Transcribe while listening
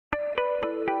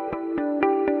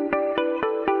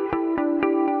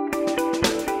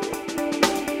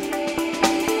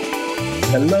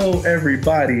Hello,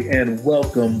 everybody, and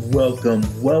welcome to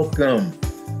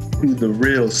the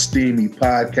Real STEAMy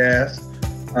podcast.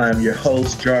 I'm your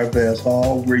host, Jarvez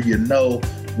Hall, where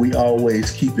we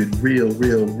always keep it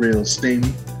real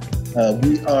steamy.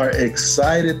 We are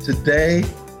excited today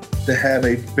to have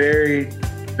a very,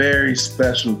 very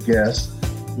special guest.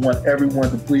 I want everyone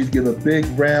to please give a big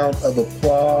round of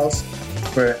applause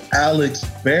for Alex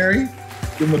Berry.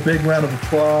 Give him a big round of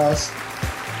applause.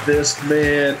 This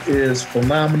man is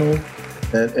phenomenal,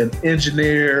 an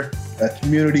engineer, a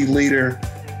community leader.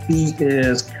 He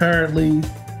is currently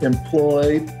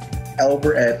employed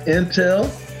over at Intel,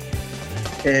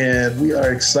 and we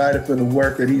are excited for the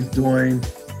work that he's doing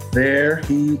there.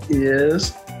 He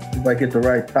is, if I get the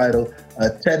right title,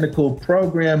 a technical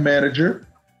program manager,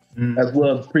 as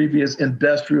well as previous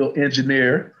industrial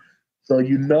engineer. So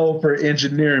for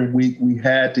Engineering Week, we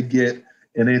had to get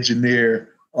an engineer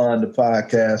on the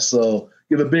podcast. So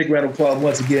give a big round of applause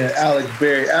once again, Alex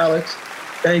Berry. Alex,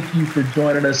 thank you for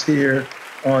joining us here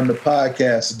on the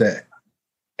podcast today.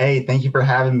 Hey, thank you for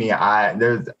having me.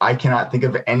 I cannot think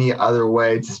of any other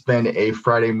way to spend a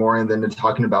Friday morning than to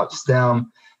talking about STEM,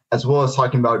 as well as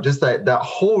talking about just that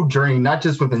whole journey, not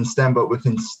just within STEM, but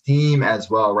within STEAM as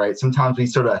well, right? Sometimes we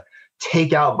sort of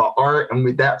take out the art,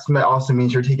 and that also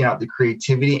means you're taking out the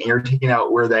creativity and you're taking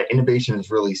out where that innovation is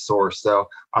really sourced. So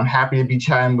I'm happy to be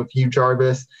chatting with you,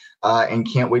 Jarvis,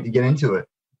 and can't wait to get into it.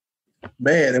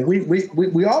 Man, and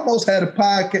we almost had a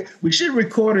podcast. We should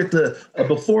record it the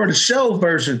before the show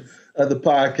version of the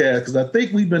podcast, because I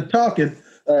think we've been talking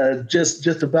just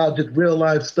about just real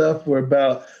life stuff for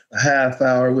about a half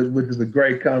hour, which is a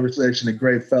great conversation, a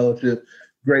great fellowship,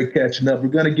 great catching up. We're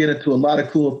going to get into a lot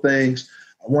of cool things.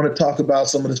 I want to talk about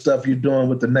some of the stuff you're doing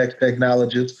with the Next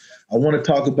Technologists. I want to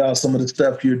talk about some of the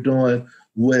stuff you're doing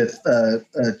with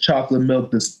chocolate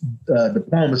milk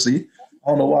diplomacy. I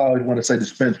don't know why I always want to say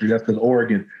dispensary. That's because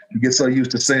Oregon, you get so used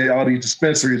to saying all these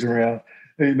dispensaries around.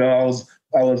 And, I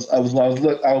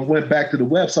went back to the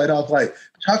website. I was like,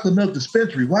 chocolate milk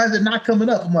dispensary. Why is it not coming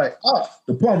up? I'm like,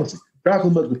 diplomacy,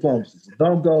 chocolate milk diplomacy. So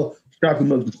don't go chocolate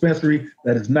milk dispensary.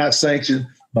 That is not sanctioned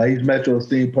by East Metro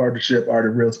STEAM Partnership or the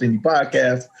Real STEAMy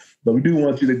podcast. But we do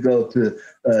want you to go to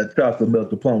chocolate milk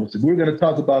diplomacy. We're going to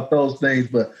talk about those things.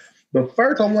 But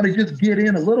first, I want to just get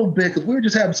in a little bit, because we were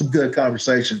just having some good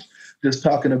conversations, just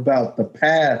talking about the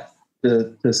path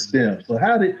to STEM. So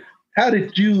how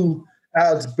did you,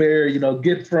 Alex Berry,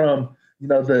 get from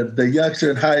the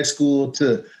youngster in high school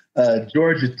to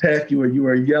Georgia Tech? You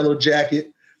were a Yellow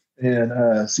Jacket,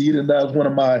 and so you that was one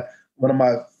of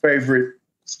my favorite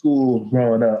schools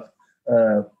growing up.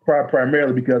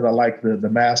 Primarily because I liked the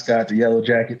mascot, the Yellow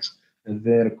Jackets, and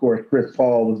then of course Chris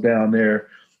Paul was down there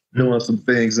doing some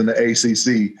things in the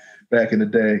ACC back in the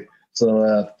day.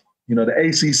 So the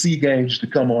ACC games used to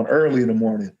come on early in the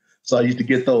morning. So I used to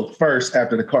get those first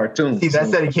after the cartoons. See,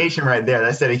 that's dedication right there.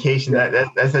 That's dedication. Yeah.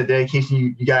 That's a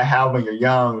dedication you got to have when you're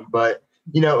young. But,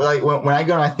 like when I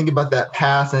go and I think about that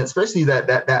path, and especially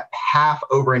that path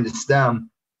over into STEM,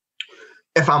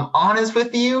 if I'm honest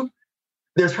with you,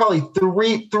 there's probably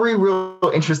three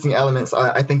real interesting elements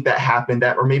I think that happened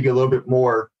that were maybe a little bit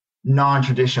more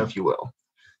non-traditional, if you will.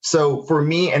 So for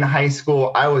me in high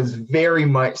school, I was very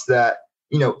much that,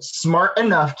 smart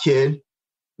enough kid,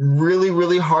 really,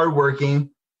 really hardworking,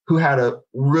 who had a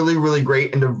really, really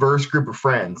great and diverse group of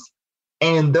friends.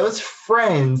 And those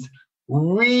friends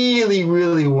really,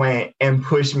 really went and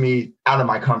pushed me out of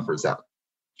my comfort zone.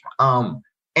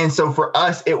 And so for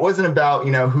us, it wasn't about,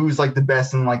 who's like the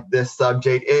best in like this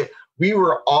subject. We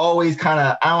were always kind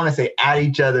of, I don't want to say at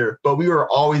each other, but we were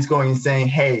always going and saying,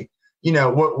 hey,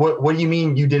 what do you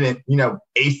mean you didn't,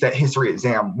 ace that history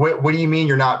exam? What do you mean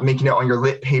you're not making it on your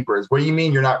lit papers? What do you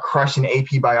mean you're not crushing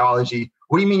AP biology?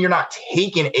 What do you mean you're not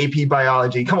taking AP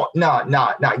biology? Come on,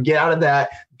 no, get out of that,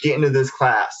 get into this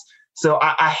class. So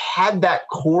I had that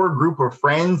core group of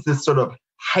friends, this sort of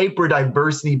hyper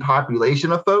diversity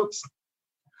population of folks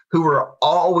who were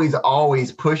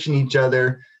always pushing each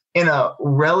other in a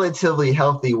relatively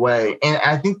healthy way. And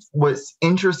I think what's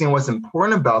interesting, what's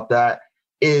important about that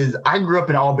is I grew up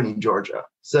in Albany, Georgia.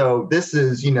 So this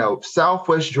is,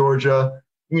 Southwest Georgia,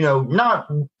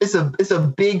 it's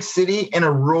a big city in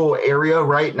a rural area,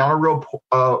 right? Not a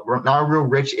real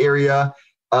rich area.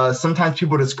 Sometimes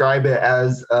people describe it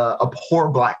as a poor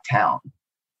Black town.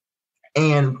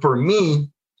 And for me,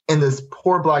 in this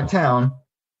poor Black town,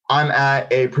 I'm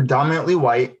at a predominantly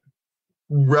white,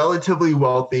 relatively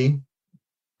wealthy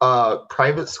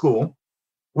private school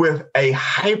with a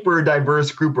hyper diverse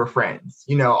group of friends.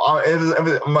 We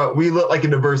look like a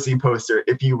diversity poster,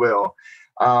 if you will,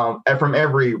 from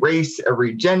every race,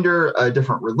 every gender,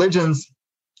 different religions.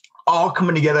 all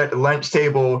coming together at the lunch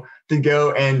table to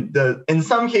go and in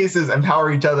some cases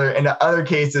empower each other, and in other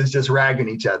cases just ragging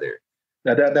each other.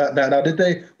 Now, did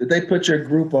they put your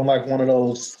group on like one of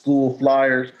those school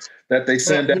flyers that they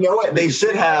send out? You know what? They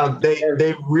should have.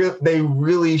 They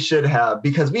really should have,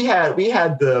 because we had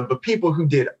the people who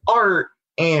did art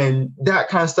and that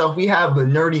kind of stuff. We have the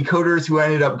nerdy coders who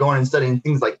ended up going and studying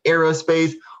things like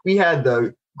aerospace. We had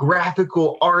the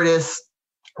graphical artists.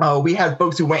 We had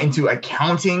folks who went into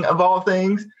accounting, of all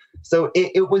things. So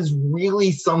it was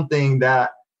really something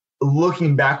that,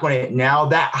 looking back on it now,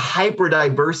 that hyper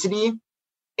diversity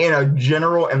in a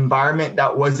general environment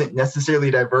that wasn't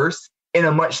necessarily diverse, in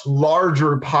a much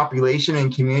larger population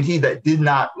and community that did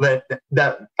not let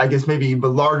that, I guess maybe the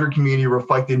larger community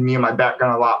reflected me and my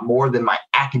background a lot more than my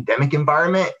academic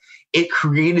environment. It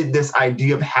created this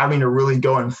idea of having to really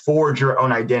go and forge your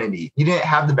own identity. You didn't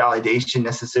have the validation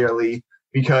necessarily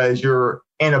because you're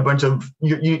in a bunch of,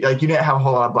 you didn't have a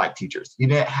whole lot of Black teachers. You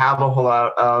didn't have a whole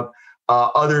lot of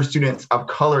other students of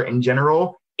color in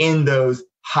general in those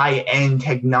high-end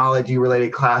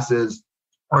technology-related classes,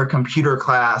 or a computer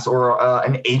class, or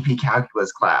an AP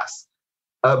calculus class.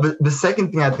 But the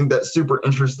second thing I think that's super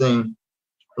interesting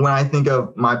when I think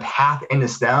of my path into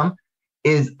STEM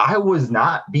is I was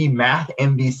not the math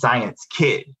and the science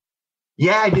kid.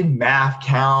 Yeah, I did math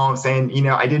counts, and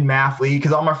I did math league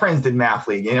because all my friends did math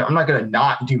league. And I'm not going to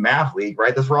not do math league,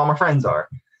 right? That's where all my friends are.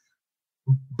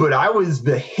 But I was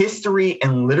the history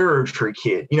and literature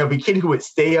kid, the kid who would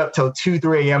stay up till 2,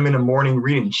 3 a.m. in the morning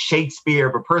reading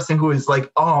Shakespeare, the person who is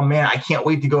like, oh man, I can't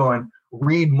wait to go and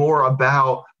read more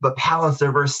about the Palace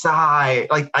of Versailles.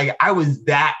 Like I was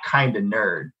that kind of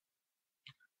nerd.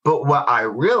 But what I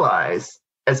realized,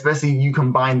 especially you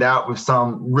combine that with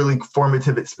some really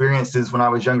formative experiences when I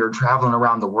was younger, traveling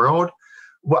around the world,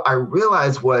 what I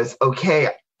realized was, okay,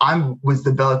 I was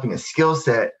developing a skill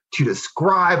set to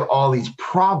describe all these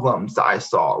problems that I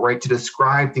saw, right? To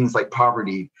describe things like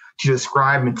poverty, to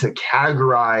describe and to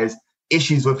categorize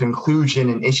issues with inclusion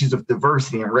and issues of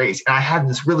diversity and race. And I had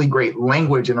this really great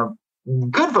language and a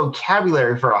good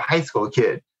vocabulary for a high school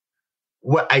kid.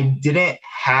 What I didn't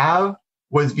have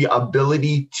was the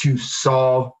ability to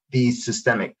solve these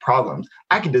systemic problems.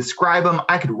 I could describe them,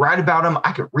 I could write about them,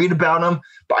 I could read about them,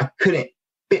 but I couldn't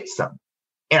fix them.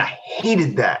 And I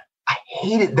hated that. I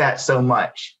hated that so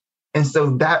much. And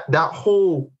so that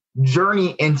whole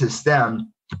journey into STEM,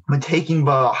 but taking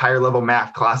the higher level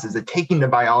math classes, and taking the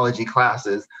biology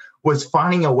classes, was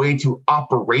finding a way to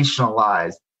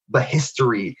operationalize the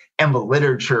history and the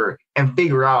literature and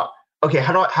figure out, okay,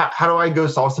 how do I go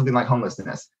solve something like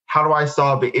homelessness? How do I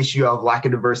solve the issue of lack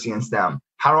of diversity in STEM?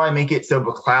 How do I make it so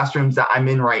the classrooms that I'm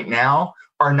in right now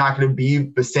are not going to be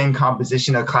the same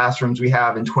composition of classrooms we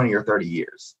have in 20 or 30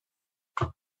 years?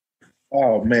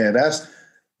 Oh man,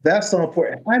 that's so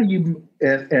important. How do you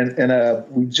and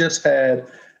we just had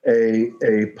a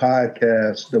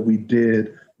podcast that we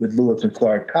did with Lewis and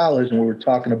Clark College, and we were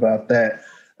talking about that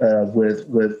with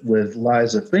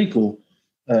Liza Finkel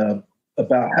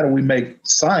about how do we make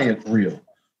science real.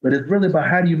 But it's really about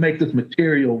how do you make this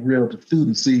material real to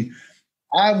students. See,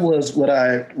 I was what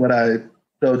I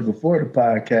told you before the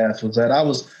podcast was that I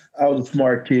was a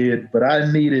smart kid, but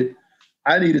I needed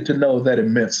to know that it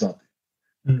meant something.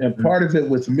 Mm-hmm. And part of it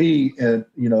was me, and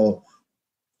I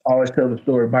always tell the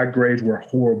story, my grades were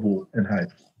horrible in high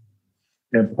school.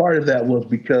 And part of that was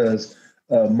because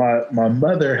my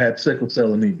mother had sickle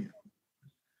cell anemia.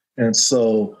 And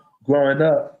so growing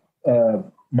up,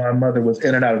 my mother was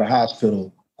in and out of the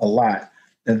hospital a lot.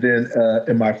 And then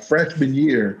in my freshman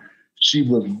year, she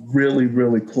was really,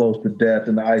 really close to death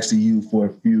in the ICU for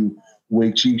a few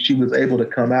weeks. She was able to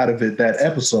come out of it that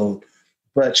episode,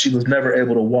 but she was never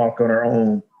able to walk on her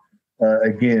own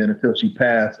again until she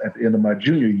passed at the end of my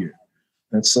junior year.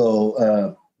 And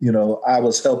so, I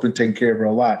was helping take care of her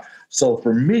a lot. So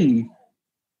for me,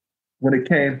 when it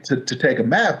came to take a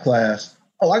math class,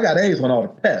 I got A's on all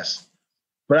the tests,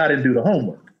 but I didn't do the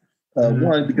homework.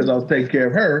 One, because I was taking care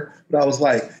of her, but I was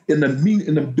like, in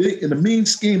the mean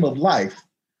scheme of life,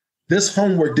 this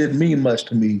homework didn't mean much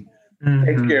to me. Mm-hmm.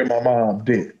 Taking care of my mom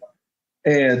did.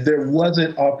 And there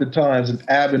wasn't oftentimes an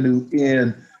avenue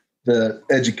in the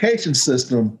education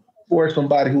system for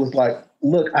somebody who was like,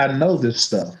 look, I know this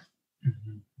stuff,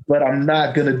 but I'm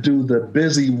not going to do the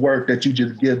busy work that you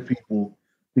just give people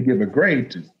to give a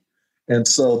grade to. And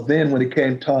so then when it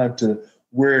came time to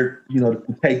where,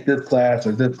 to take this class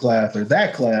or that class,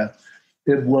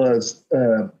 it was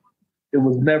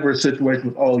never a situation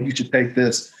with, oh, you should take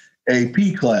this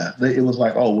AP class. It was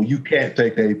like, oh, well, you can't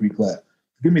take the AP class.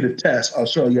 Give me the test. I'll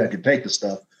show you I can take the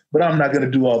stuff, but I'm not going to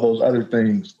do all those other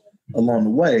things along the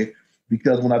way.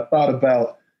 because when I thought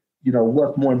about,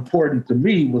 what's more important to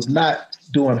me was not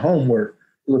doing homework,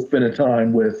 it was spending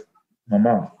time with my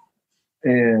mom.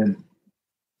 And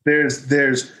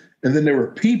and then there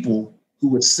were people who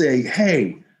would say,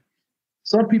 hey,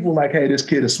 some people like, hey, this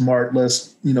kid is smart.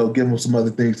 Let's, give him some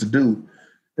other things to do.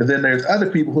 And then there's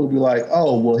other people who'll be like,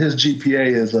 oh, well, his GPA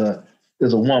is a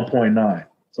 1.9.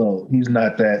 So he's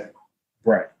not that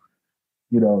bright,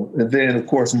 And then, of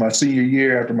course, my senior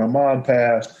year after my mom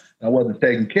passed, I wasn't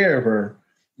taking care of her.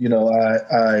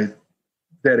 I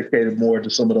dedicated more to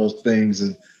some of those things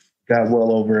and got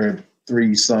well over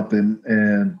 3-something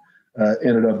and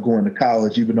ended up going to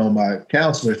college, even though my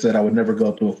counselor said I would never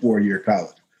go to a 4-year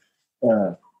college.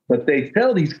 But they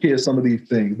tell these kids some of these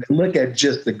things. They look at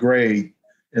just the grade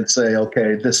and say,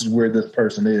 okay, this is where this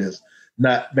person is.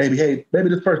 Not maybe, hey, maybe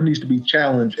this person needs to be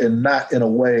challenged, and not in a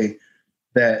way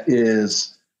that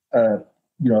is,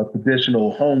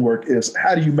 traditional homework. Is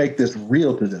how do you make this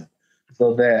real to them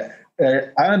so that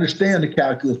I understand the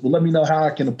calculus, but let me know how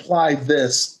I can apply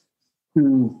this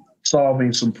to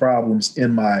solving some problems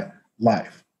in my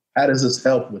life. How does this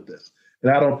help with this?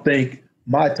 And I don't think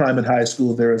my time in high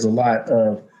school, there is a lot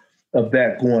of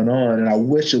that going on. And I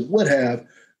wish it would have,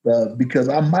 because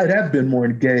I might have been more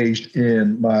engaged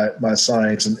in my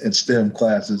science and STEM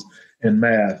classes and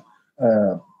math.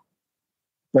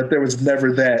 But there was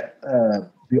never that.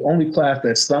 The only class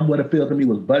that somewhat appealed to me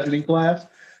was budgeting class,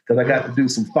 because I got to do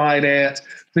some finance.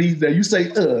 So you say,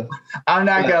 I'm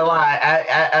not gonna lie.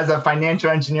 As a financial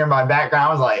engineer, my background,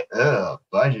 I was like,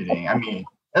 budgeting. I mean,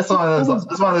 that's one of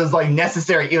those like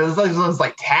necessary. It's like one of those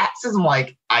like taxes. I'm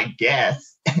like, I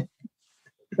guess.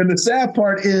 And the sad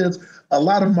part is, a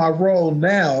lot of my role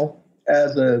now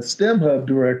as a STEM hub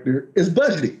director is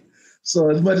budgeting. So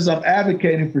as much as I'm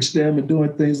advocating for STEM and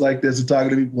doing things like this and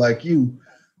talking to people like you,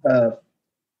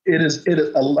 it is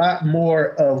a lot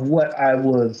more of what I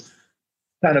was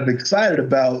kind of excited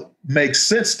about makes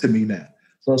sense to me now.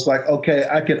 So it's like, okay,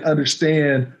 I can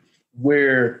understand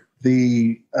where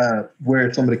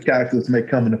where some of the calculus may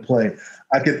come into play.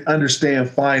 I can understand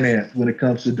finance when it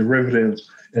comes to derivatives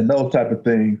and those type of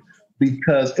things,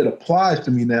 because it applies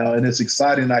to me now, and it's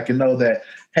exciting. I can know that,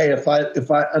 hey, if I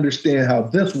understand how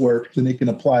this works and it can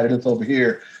apply to this over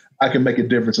here, I can make a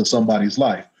difference in somebody's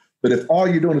life. But if all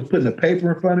you're doing is putting a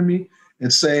paper in front of me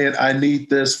and saying I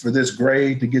need this for this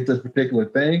grade to get this particular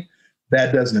thing,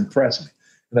 that doesn't impress me.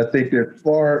 And I think there's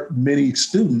far many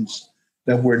students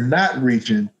that we're not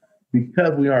reaching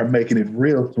because we aren't making it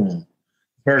real to them.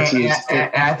 Versus, and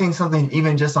I think something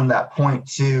even just on that point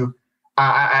too,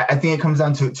 I think it comes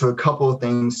down to a couple of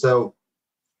things. So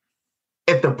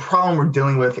if the problem we're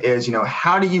dealing with is,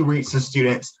 how do you reach the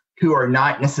students who are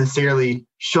not necessarily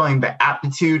showing the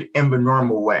aptitude in the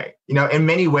normal way? In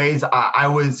many ways, I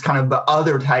was kind of the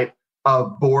other type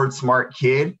of bored smart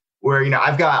kid where,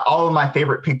 I've got all of my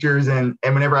favorite pictures, and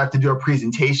whenever I have to do a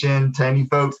presentation to any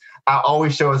folks, I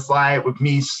always show a slide with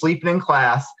me sleeping in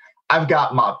class. I've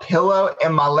got my pillow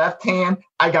in my left hand.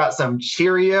 I got some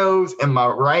Cheerios in my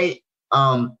right.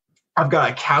 I've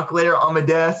got a calculator on my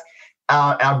desk.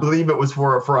 I believe it was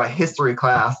for a history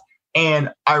class. And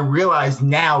I realize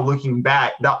now, looking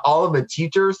back, that all of the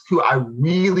teachers who I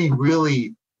really,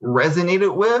 really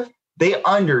resonated with, they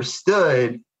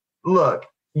understood, look,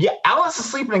 yeah, Alice is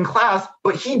sleeping in class,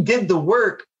 but he did the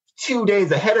work 2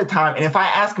 days ahead of time. And if I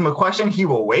ask him a question, he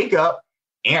will wake up,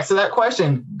 answer that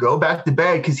question, go back to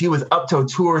bed, because he was up till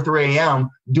 2 or 3 a.m.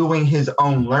 doing his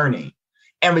own learning.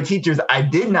 And the teachers I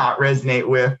did not resonate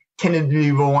with tended to be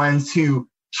the ones who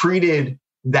treated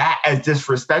that as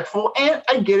disrespectful. And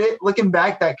I get it. Looking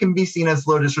back, that can be seen as a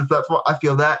little disrespectful. I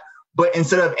feel that. But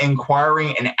instead of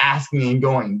inquiring and asking and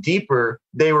going deeper,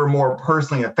 they were more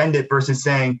personally offended versus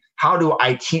saying, how do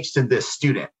I teach to this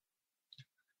student?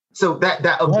 So that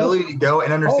ability to go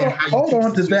and understand how you hold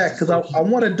on to that, because I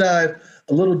want to dive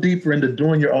a little deeper into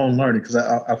doing your own learning, because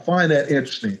I find that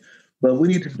interesting. But we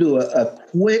need to do a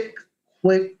quick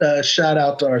shout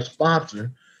out to our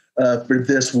sponsor for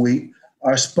this week.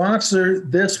 Our sponsor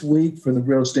this week for the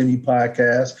Real STEAMy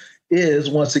podcast is,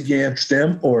 once again,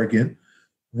 STEM Oregon,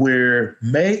 where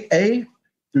May 8th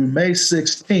through May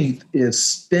 16th is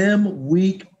STEM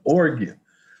Week Oregon.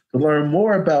 To learn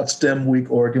more about STEM Week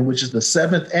Oregon, which is the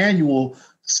 7th annual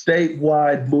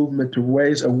statewide movement to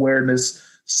raise awareness,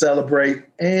 celebrate,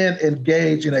 and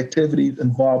engage in activities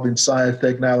involving science,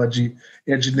 technology,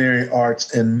 engineering,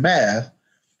 arts, and math,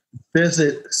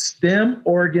 visit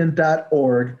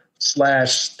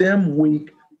stemoregon.org/STEM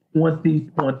Week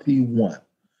 2021.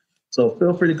 So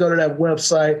feel free to go to that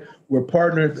website. They're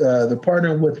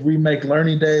partnering with Remake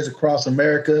Learning Days across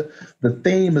America. The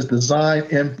theme is Design,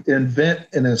 Invent,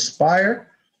 and Inspire.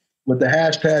 with the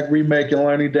hashtag Remaking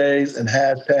Learning Days and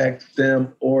hashtag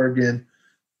STEM Oregon,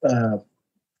 STEM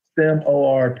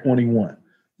OR21.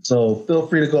 So feel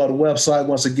free to go to the website,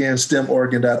 once again,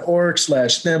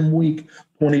 stemoregon.org/STEM Week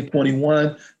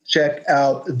 2021. Check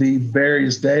out the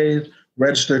various days,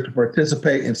 register to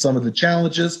participate in some of the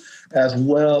challenges, as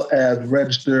well as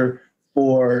register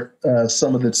for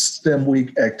some of the STEM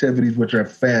Week activities, which are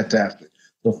fantastic.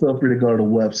 So feel free to go to the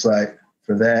website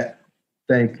for that.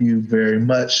 Thank you very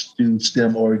much to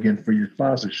STEM Oregon for your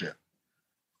sponsorship.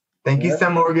 Thank you,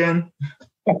 STEM Oregon.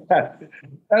 Back.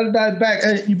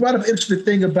 You brought up an interesting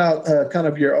thing about kind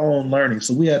of your own learning.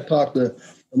 So we had talked a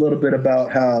little bit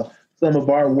about how some of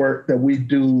our work that we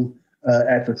do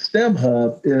at the STEM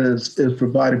Hub is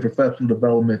providing professional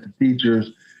development to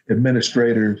teachers,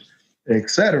 administrators, et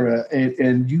cetera.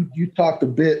 And you talked a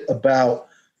bit about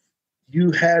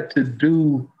you had to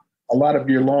do a lot of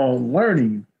your own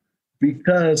learning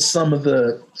because some of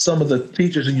the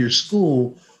teachers in your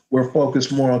school were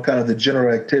focused more on kind of the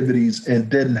general activities and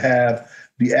didn't have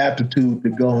the aptitude to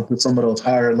go into some of those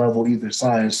higher level, either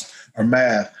science or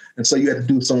math. And so you had to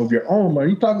do some of your own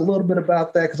learning. You talk a little bit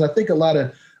about that, because I think a lot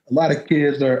of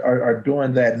kids are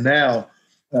doing that now,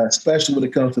 especially when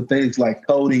it comes to things like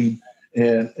coding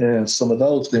and some of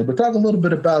those things. But talk a little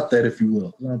bit about that, if you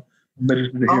will. I'm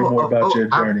interested to hear more about your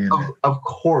journey in that. Of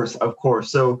course.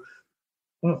 So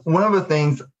one of the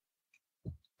things,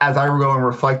 as I go and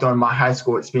reflect on my high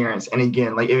school experience, and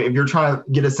again, like if you're trying to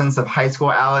get a sense of high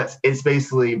school Alex, it's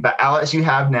basically the Alex you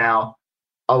have now,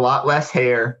 a lot less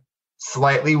hair,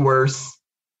 slightly worse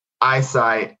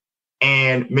eyesight,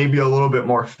 and maybe a little bit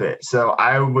more fit. So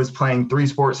I was playing 3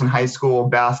 sports in high school: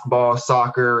 basketball,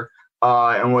 soccer,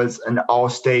 and was an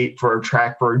all-state for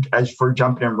track for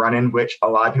jumping and running, which a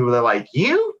lot of people are like,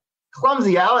 you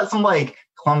clumsy Alex. I'm like,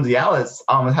 clumsy Alex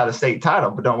almost had a state title,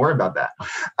 but don't worry about that.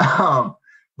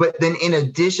 But then in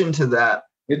addition to that,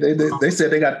 they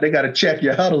said they got to check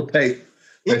your huddle tape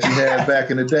that you had back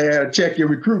in the day. They had to check your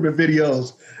recruitment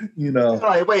videos, you know.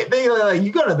 Like, wait, they like,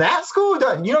 you go to that school?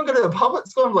 You don't go to the public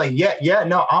school? I'm like, yeah,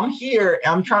 no, I'm here.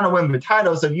 I'm trying to win the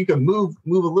title, so you can move a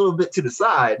little bit to the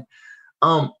side.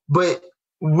 But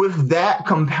with that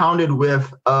compounded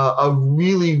with a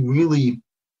really, really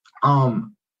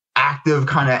active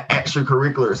kind of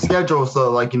extracurricular schedule. So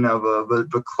like, you know,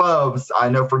 the clubs, I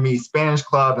know for me, Spanish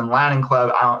club and Latin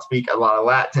club, I don't speak a lot of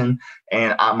Latin,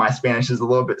 and my Spanish is a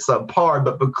little bit subpar,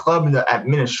 but the club and the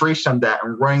administration of that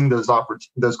and running those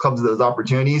clubs, those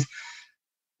opportunities,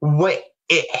 what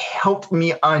it helped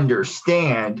me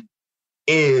understand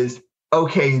is,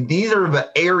 okay, these are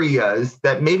the areas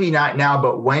that maybe not now,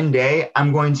 but one day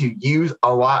I'm going to use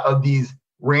a lot of these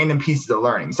random pieces of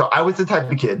learning. So I was the type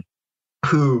of kid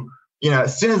who, you know,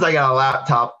 as soon as I got a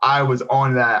laptop, I was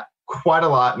on that quite a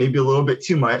lot, maybe a little bit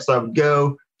too much. So I would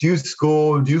go do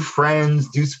school, do friends,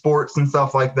 do sports and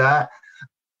stuff like that.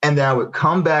 And then I would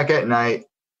come back at night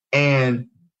and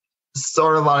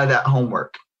start a lot of that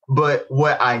homework. But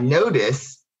what I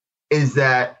noticed is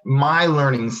that my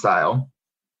learning style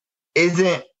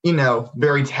isn't, you know,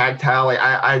 very tactile. Like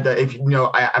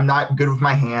I'm not good with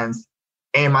my hands,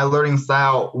 and my learning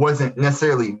style wasn't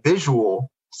necessarily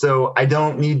visual. So I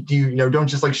don't need you, don't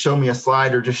just like show me a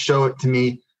slide or just show it to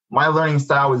me. My learning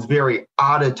style was very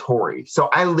auditory. So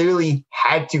I literally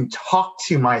had to talk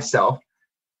to myself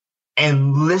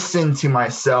and listen to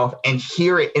myself and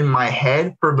hear it in my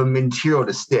head for the material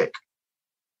to stick.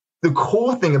 The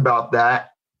cool thing about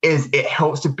that is it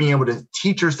helps to be able to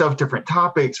teach yourself different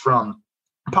topics, from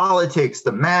politics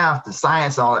to math to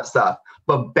science and all that stuff.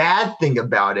 But bad thing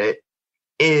about it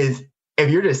is if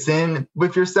you're just sitting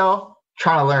with yourself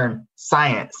trying to learn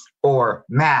science or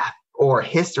math or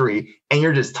history, and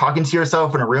you're just talking to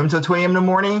yourself in a room till 2 a.m. in the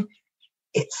morning,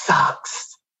 it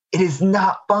sucks. It is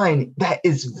not fun. That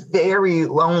is very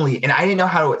lonely. And I didn't know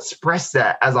how to express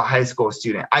that as a high school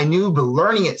student. I knew the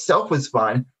learning itself was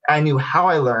fun. I knew how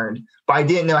I learned, but I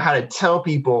didn't know how to tell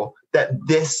people that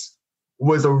this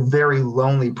was a very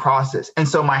lonely process. And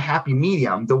so my happy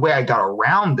medium, the way I got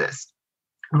around this,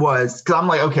 was because I'm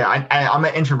like, okay, I'm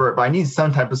an introvert, but I need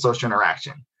some type of social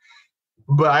interaction.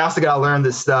 But I also got to learn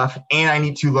this stuff, and I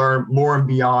need to learn more and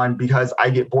beyond, because I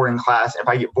get bored in class. If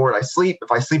I get bored, I sleep.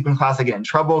 If I sleep in class, I get in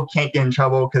trouble. Can't get in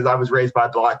trouble because I was raised by a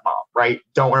black mom, right?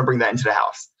 Don't want to bring that into the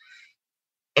house.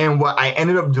 And what I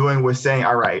ended up doing was saying,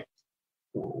 all right,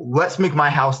 let's make my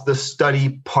house the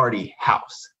study party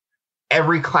house.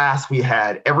 Every class we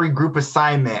had, every group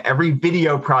assignment, every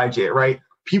video project, right?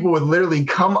 People would literally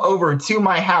come over to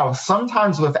my house,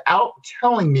 sometimes without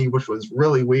telling me, which was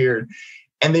really weird.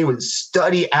 And they would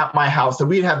study at my house. So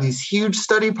we'd have these huge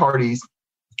study parties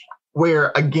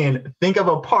where, again, think of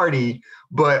a party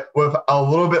but with a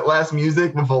little bit less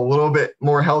music, with a little bit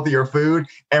more healthier food,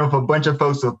 and with a bunch of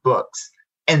folks with books.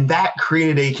 And that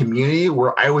created a community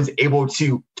where I was able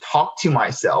to talk to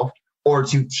myself or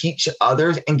to teach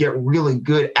others and get really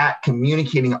good at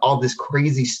communicating all this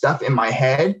crazy stuff in my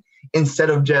head instead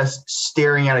of just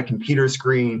staring at a computer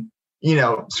screen,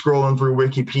 scrolling through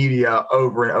Wikipedia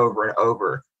over and over and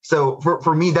over. So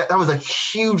for me, that was a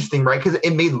huge thing, right? Because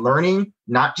it made learning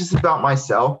not just about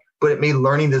myself, but it made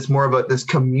learning this more of this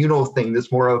communal thing,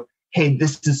 this more of, hey,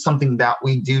 this is something that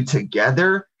we do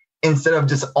together, instead of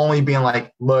just only being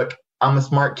like, look, I'm a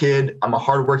smart kid, I'm a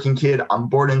hardworking kid, I'm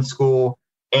bored in school,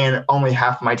 and only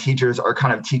half my teachers are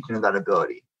kind of teaching that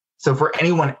ability. So for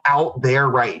anyone out there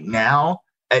right now,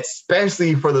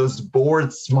 especially for those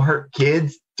bored, smart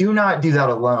kids, do not do that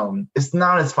alone. It's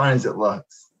not as fun as it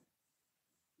looks.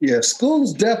 Yeah,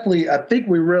 school's definitely, I think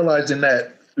we're realizing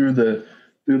that through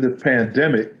the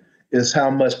pandemic is how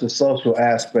much the social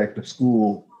aspect of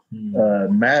school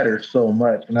matters so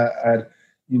much. And I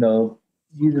you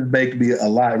just make me a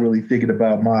lot really thinking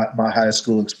about my high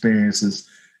school experiences.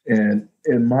 And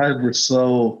mine were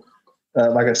so,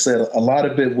 like I said, a lot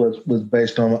of it was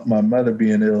based on my mother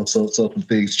being ill. So some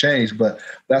things changed, but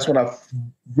that's when I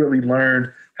really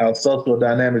learned how social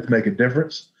dynamics make a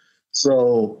difference.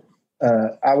 So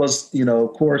I was,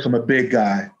 of course, I'm a big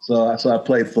guy. So I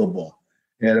played football.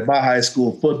 And at my high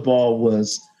school, football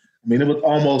was, it was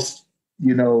almost,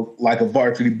 like a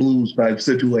varsity blues type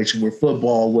situation where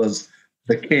football was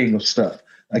the king of stuff.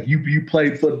 Like you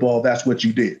played football, that's what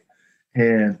you did.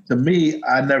 And to me,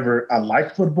 I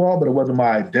liked football, but it wasn't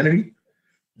my identity.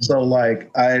 So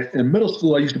like in middle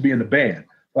school, I used to be in the band.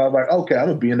 So I was like, okay, I'm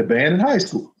gonna be in the band in high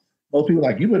school. Most people were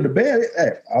like, you were in the band?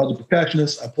 Hey, I was a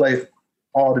percussionist. I played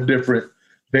all the different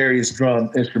various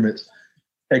drum instruments,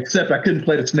 except I couldn't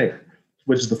play the snare,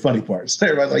 which is the funny part. So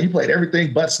everybody's like, you played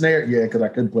everything but snare? Yeah, because I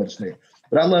couldn't play the snare.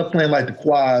 But I love playing like the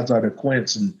quads or the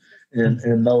quints, and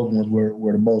those ones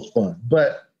were the most fun.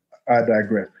 But I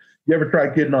digress. You ever try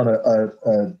getting on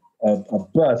a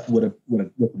bus with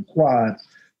some quads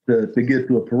to get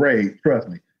to a parade? Trust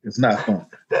me, it's not fun.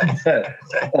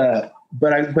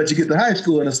 But you get to high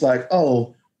school and it's like,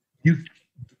 oh, you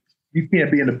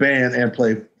can't be in the band and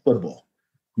play football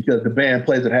because the band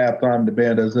plays at halftime. The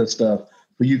band does this stuff,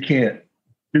 but you can't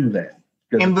do that.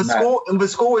 And the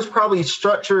school was probably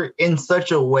structured in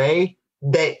such a way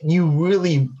that you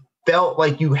really felt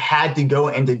like you had to go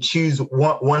and to choose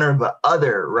one or the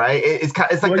other, right? It's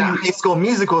like that High School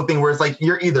Musical thing where it's like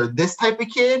you're either this type of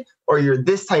kid or you're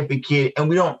this type of kid, and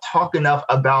we don't talk enough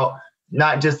about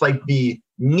not just like the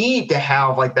need to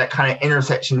have like that kind of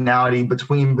intersectionality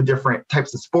between the different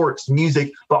types of sports,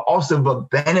 music, but also the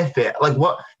benefit. Like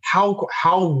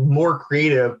how more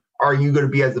creative are you going to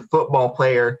be as a football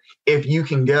player if you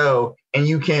can go and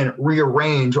you can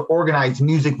rearrange or organize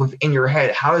music within your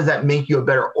head? How does that make you a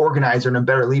better organizer and a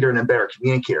better leader and a better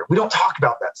communicator? We don't talk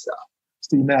about that stuff.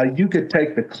 See, now you could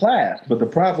take the class, but the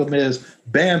problem is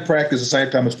band practice the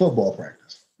same time as football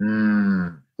practice.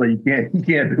 So you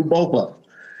can't do both of them.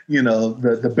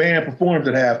 The band performs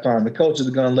at halftime. The coaches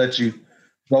are going to let you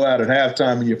go out at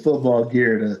halftime in your football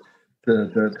gear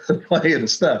to play the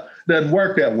stuff. Doesn't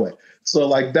work that way. So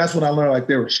like that's when I learned like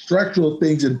there were structural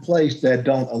things in place that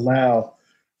don't allow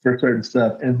for certain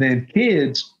stuff. And then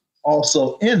kids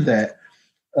also in that,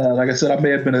 like I said, I may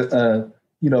have been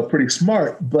pretty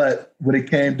smart, but when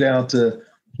it came down to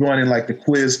joining like the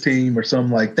quiz team or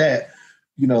something like that,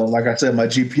 like I said, my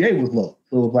GPA was low.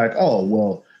 So it was like, oh,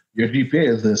 well, your GPA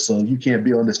is this, so you can't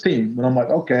be on this team. And I'm like,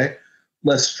 okay,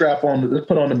 let's put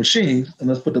on the machines and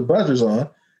let's put the buzzers on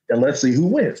and let's see who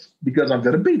wins because I'm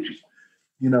going to beat you.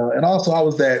 And also I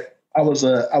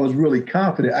was really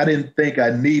confident. I didn't think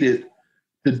I needed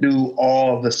to do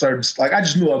all the certain, like, I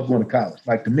just knew I was going to college.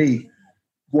 Like to me,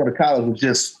 going to college was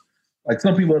just like,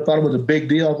 some people thought it was a big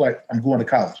deal. I was like, I'm going to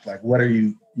college. Like, what are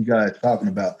you guys talking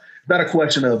about? It's not a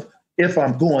question of if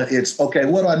I'm going, it's okay,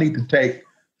 what do I need to take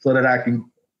so that I can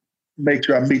make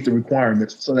sure I meet the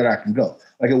requirements so that I can go?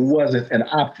 Like it wasn't an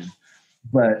option,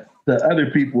 but the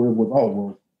other people, it was, oh,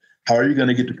 well, how are you going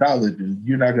to get to college? And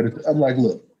you're not going to. I'm like,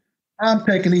 look, I'm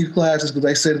taking these classes because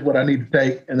they said it's what I need to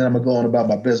take, and then I'm going to go on about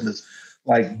my business.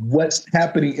 Like what's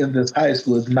happening in this high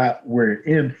school is not where it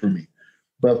ends for me.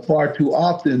 But far too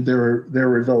often there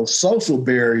were those social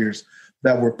barriers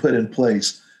that were put in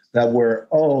place that were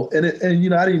I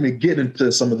didn't even get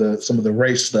into some of the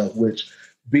race stuff, which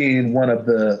being one of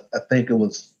the, I think it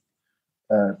was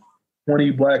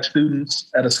 20 Black students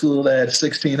at a school that had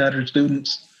 1,600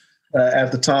 students.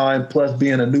 At the time, plus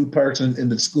being a new person in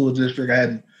the school district. I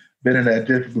hadn't been in that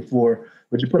district before.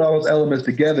 But you put all those elements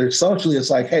together, socially, it's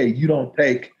like, hey, you don't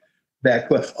take that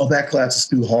class is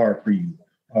too hard for you,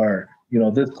 or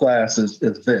this class is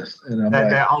this, and I'm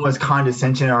that almost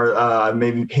condescension or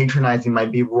maybe patronizing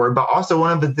might be the word. But also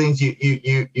one of the things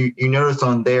you notice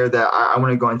on there that I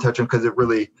want to go and touch on because it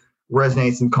really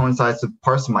resonates and coincides with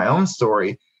parts of my own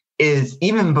story is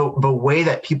even the way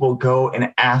that people go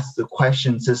and ask the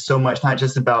questions is so much not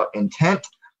just about intent,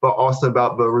 but also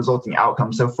about the resulting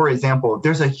outcome. So for example,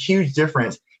 there's a huge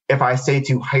difference if I say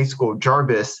to high school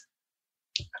Jarvis,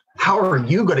 how are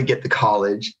you going to get to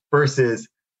college versus,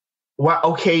 well,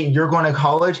 okay, you're going to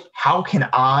college. How can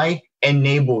I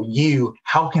enable you?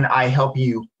 How can I help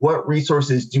you? What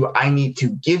resources do I need to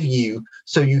give you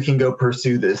so you can go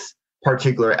pursue this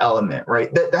particular element, right?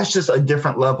 That's just a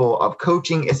different level of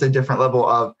coaching. It's a different level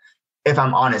of, if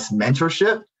I'm honest,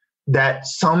 mentorship that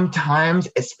sometimes,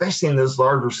 especially in those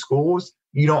larger schools,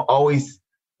 you don't always,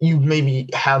 you maybe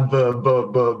have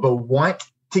the want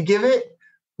to give it,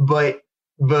 but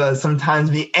sometimes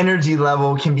the energy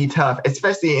level can be tough,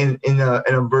 especially in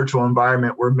a virtual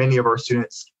environment where many of our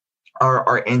students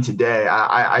are in today.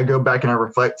 I go back and I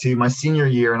reflect to my senior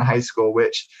year in high school,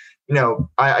 which,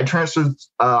 I transferred,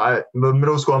 the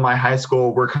middle school and my high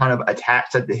school were kind of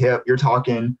attached at the hip. You're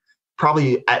talking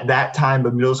probably at that time,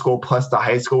 the middle school plus the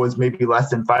high school was maybe less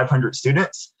than 500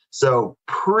 students. So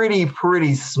pretty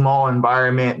small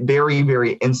environment, very,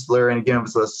 very insular. And again, it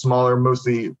was a smaller,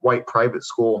 mostly white private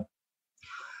school.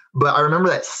 But I remember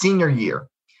that senior year,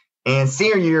 and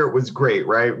senior year was great,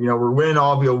 right? We're winning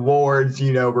all the awards.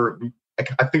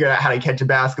 I figured out how to catch a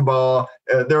basketball.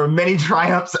 There were many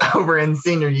triumphs over in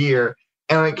senior year.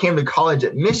 And when it came to college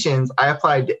admissions, I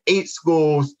applied to 8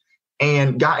 schools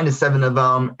and got into 7 of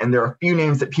them. And there are a few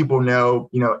names that people know,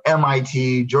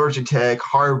 MIT, Georgia Tech,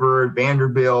 Harvard,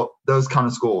 Vanderbilt, those kind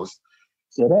of schools.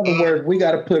 So in other words, we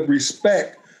got to put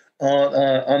respect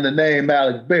on the name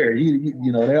Alex Berry.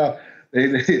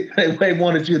 They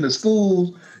wanted you in the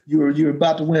schools. You were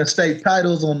about to win state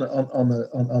titles on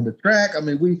the track. I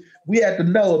mean, we had to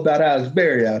know about Alex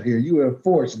Berry out here. You were a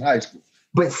force in high school.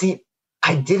 But see,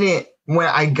 I didn't. When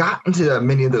I got into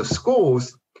many of those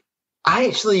schools, I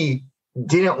actually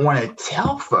didn't want to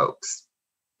tell folks.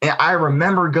 And I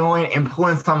remember going and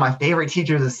pulling some of my favorite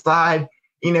teachers aside.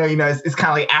 It's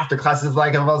kind of like after classes.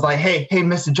 Like I was like, hey,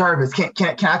 Mr. Jarvis, can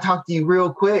I talk to you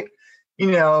real quick?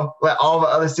 Let all the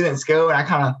other students go, and I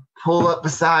kind of pull up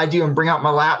beside you and bring out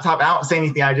my laptop. I don't say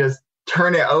anything. I just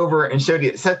turn it over and show the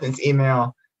acceptance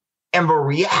email. And the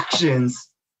reactions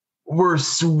were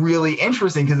really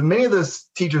interesting because many of those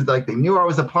teachers, like, they knew I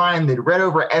was applying. They'd read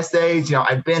over essays.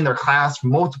 I'd been in their class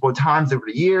multiple times over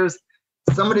the years.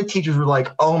 Some of the teachers were like,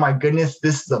 oh my goodness,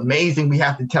 this is amazing. We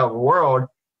have to tell the world.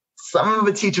 Some of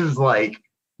the teachers like,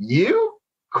 you? ?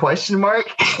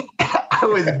 I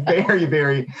was very,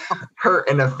 very hurt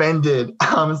and offended.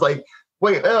 I was like,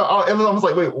 wait, it was almost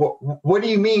like, wait, what do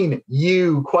you mean,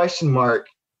 you ?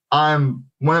 I'm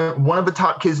one of the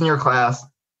top kids in your class.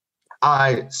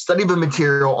 I study the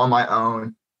material on my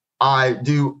own. I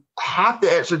do half the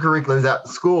extracurriculars at the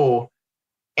school,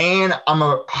 and I'm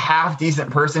a half decent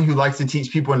person who likes to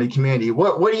teach people in the community.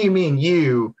 What do you mean,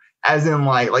 you? As in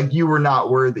like you were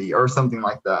not worthy or something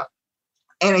like that.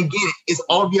 And again, it's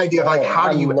all the idea of like,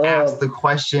 how do you ask the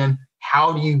question?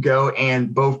 How do you go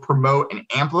and both promote and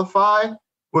amplify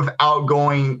without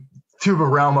going to the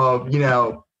realm of,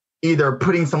 either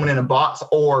putting someone in a box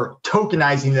or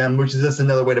tokenizing them, which is just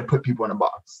another way to put people in a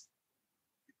box.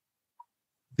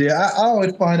 Yeah, I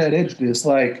always find that interesting. It's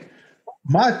like,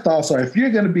 my thoughts are, if you're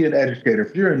going to be an educator,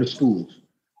 if you're in the schools,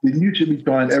 then you should be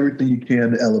trying everything you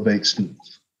can to elevate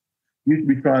students. You should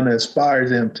be trying to inspire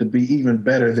them to be even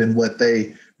better than what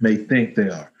they may think they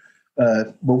are.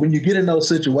 But when you get in those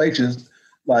situations,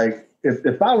 like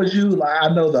if I was you, like,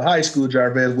 I know the high school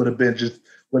Jarvis would have been just,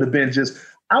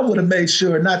 I would have made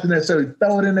sure not to necessarily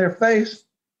throw it in their face,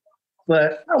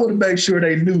 but I would have made sure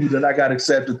they knew that I got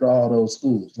accepted to all those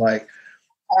schools. Like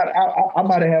I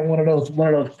might have had one of those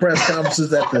press conferences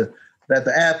that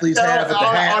the athletes have at the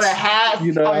hats. On a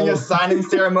hat, on your signing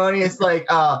ceremony, it's like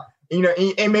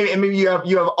and maybe you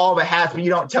have all the hats, but you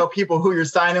don't tell people who you're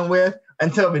signing with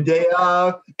until the day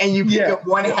of, and you pick up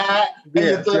one hat and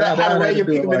you throw that hat away. You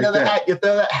pick up another hat, you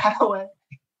throw that hat away.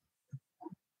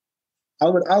 I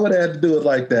would have to do it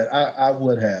like that. I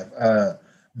would have.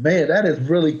 Man, that is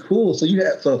really cool. So you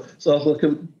had so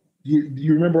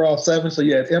you remember all 7? So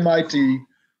you had MIT,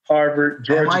 Harvard,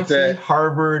 Georgia Tech,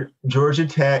 Harvard, Georgia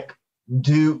Tech,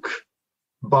 Duke,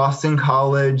 Boston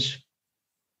College.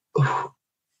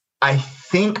 I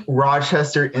think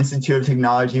Rochester Institute of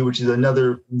Technology, which is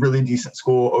another really decent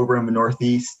school over in the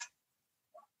Northeast.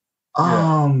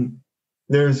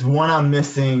 There's one I'm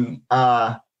missing.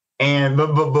 And And but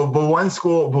one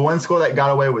school that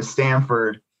got away was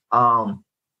Stanford,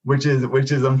 which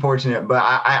is unfortunate. But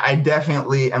I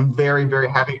definitely am very, very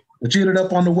happy. But you ended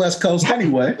up on the West Coast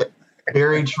anyway.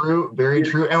 Very true, very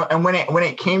true. And when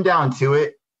it came down to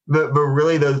it, but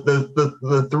really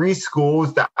the three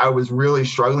schools that I was really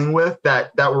struggling with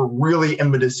that were really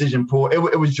in the decision pool,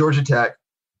 it was Georgia Tech,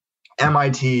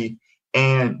 MIT,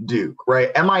 and Duke,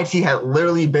 right? MIT had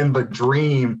literally been the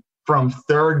dream from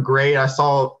third grade. I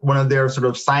saw one of their sort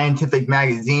of scientific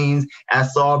magazines, and I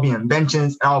saw the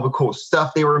inventions and all the cool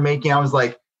stuff they were making. I was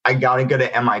like, I gotta go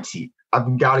to MIT.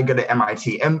 I've got to go to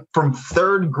MIT. And from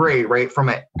third grade, right, from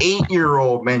an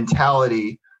 8-year-old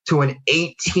mentality to an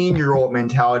 18-year-old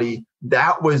mentality,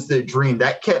 that was the dream.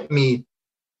 That kept me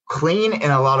clean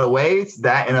in a lot of ways.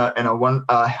 That in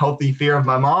a healthy fear of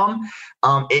my mom.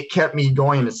 It kept me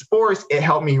going into sports. It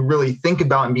helped me really think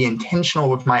about and be intentional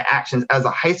with my actions as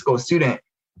a high school student.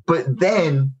 But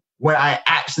then when I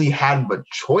actually had the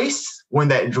choice, when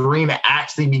that dream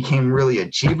actually became really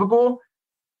achievable,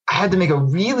 I had to make a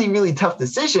really, really tough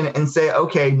decision and say,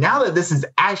 okay, now that this is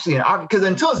actually an option, because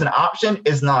until it's an option,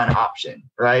 it's not an option,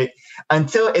 right?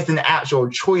 Until it's an actual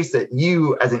choice that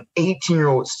you as an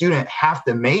 18-year-old student have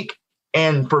to make.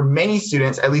 And for many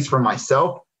students, at least for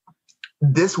myself,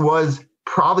 this was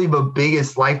probably the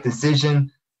biggest life decision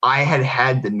I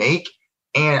had to make.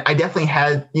 And I definitely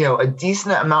had, a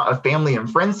decent amount of family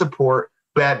and friend support.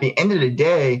 But at the end of the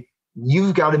day,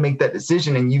 you've got to make that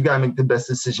decision, and you've got to make the best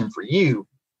decision for you.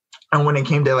 And when it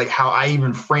came to like how I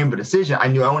even framed the decision, I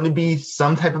knew I wanted to be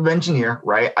some type of engineer,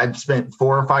 right? I've spent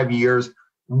 4 or 5 years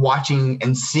watching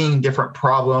and seeing different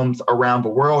problems around the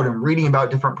world and reading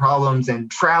about different problems and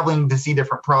traveling to see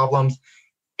different problems.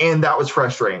 And that was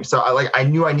frustrating. So I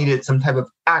knew I needed some type of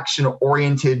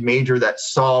action-oriented major that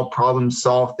solved problems,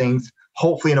 solved things,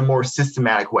 hopefully in a more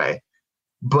systematic way.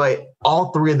 But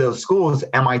all three of those schools,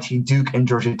 MIT, Duke, and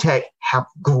Georgia Tech, have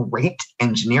great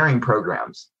engineering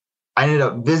programs. I ended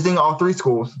up visiting all three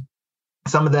schools.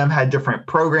 Some of them had different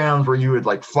programs where you would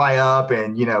like fly up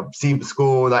and, see the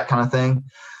school, that kind of thing.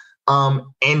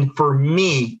 And for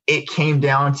me, it came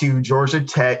down to Georgia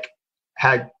Tech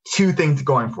had two things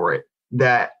going for it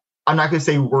that I'm not going to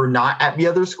say were not at the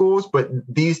other schools, but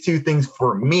these two things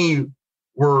for me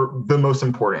were the most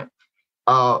important.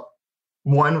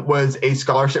 One was a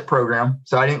scholarship program.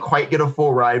 So I didn't quite get a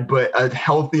full ride, but a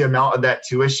healthy amount of that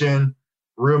tuition,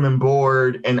 room and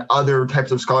board, and other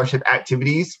types of scholarship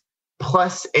activities,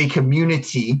 plus a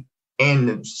community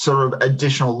and sort of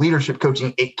additional leadership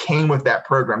coaching. It came with that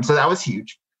program. So that was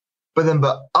huge. But then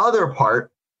the other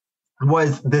part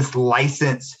was this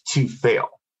license to fail.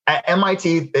 At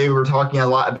MIT, they were talking a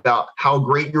lot about how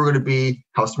great you were going to be,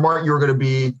 how smart you were going to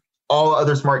be, all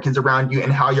other smart kids around you,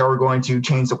 and how y'all were going to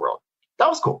change the world. That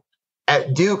was cool.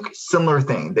 At Duke, similar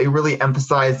thing. They really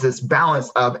emphasized this balance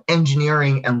of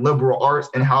engineering and liberal arts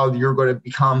and how you're going to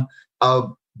become a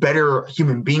better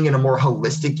human being and a more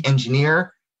holistic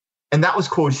engineer. And that was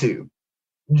cool too.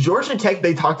 Georgia Tech,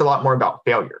 they talked a lot more about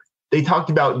failure. They talked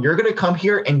about you're going to come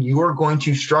here and you are going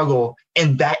to struggle,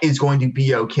 and that is going to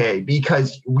be okay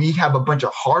because we have a bunch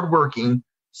of hardworking,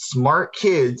 smart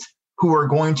kids who are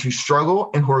going to struggle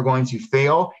and who are going to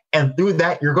fail. And through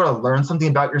that, you're going to learn something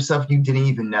about yourself you didn't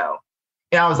even know.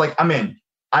 And I was like, I'm in.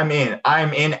 I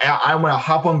want to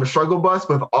hop on the struggle bus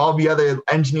with all the other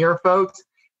engineer folks.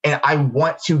 And I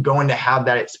want to go in to have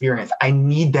that experience. I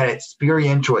need that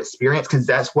experiential experience because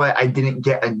that's what I didn't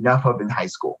get enough of in high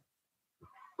school.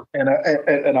 And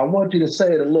I want you to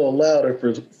say it a little louder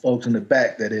for folks in the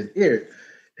back that didn't hear it,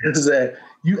 is that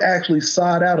you actually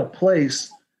sought out a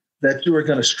place that you were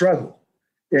going to struggle.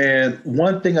 And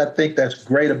one thing I think that's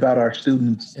great about our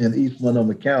students in East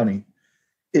Multnomah County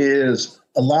is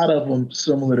a lot of them,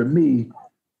 similar to me,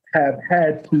 have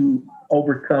had to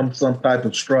overcome some type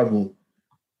of struggle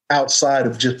outside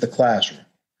of just the classroom.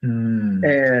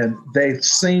 And they've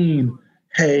seen,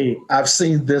 hey, I've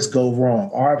seen this go wrong,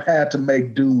 or I've had to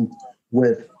make do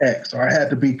with X, or I had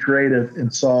to be creative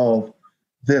and solve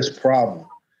this problem.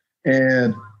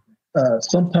 And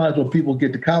sometimes when people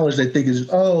get to college, they think it's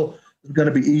going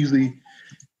to be easy.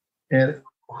 And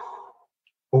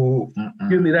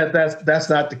excuse me, that's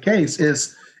not the case.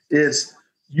 It's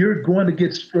you're going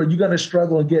to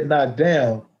struggle and get knocked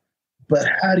down, but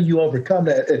how do you overcome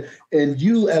that? And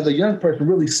you, as a young person,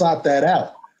 really sought that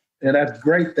out. And that's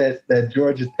great that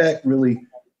Georgia Tech really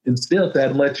instilled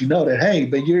that and let you know that, hey,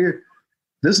 but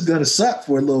this is going to suck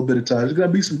for a little bit of time. There's going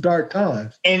to be some dark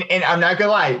times. And I'm not going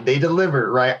to lie, they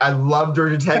deliver, right? I love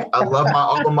Georgia Tech. I love my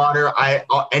alma mater.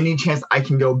 Any chance I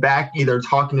can go back, either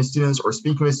talking to students or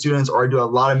speaking with students, or I do a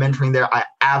lot of mentoring there. I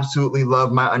absolutely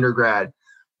love my undergrad.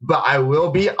 But I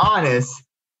will be honest,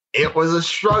 it was a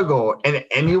struggle. And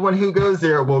anyone who goes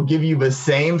there will give you the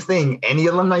same thing. Any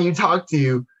alumni you talk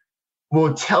to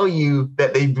will tell you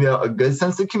that they built a good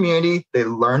sense of community. They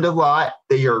learned a lot.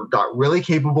 Got really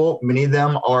capable. Many of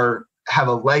them have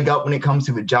a leg up when it comes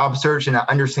to the job search and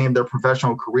understanding their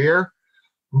professional career.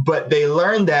 But they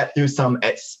learned that through some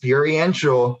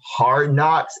experiential hard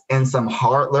knocks and some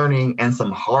hard learning and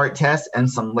some hard tests and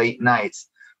some late nights.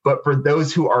 But for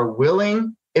those who are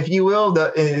willing, if you will,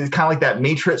 it's kind of like that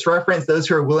Matrix reference, those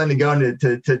who are willing to go and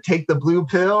to take the blue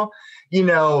pill, you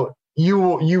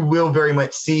will very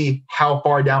much see how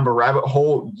far down the rabbit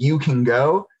hole you can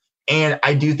go. And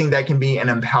I do think that can be an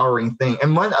empowering thing.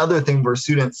 And one other thing for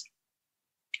students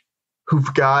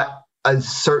who've got a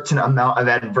certain amount of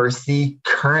adversity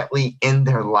currently in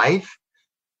their life,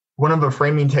 one of the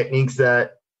framing techniques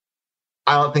that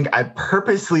I don't think I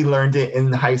purposely learned it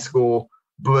in high school,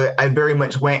 but I very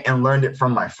much went and learned it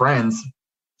from my friends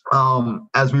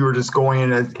as we were just going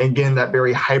in, again, that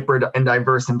very hybrid and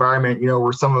diverse environment,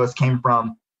 where some of us came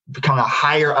from kind of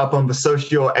higher up on the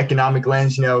socioeconomic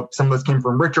lens. Some of us came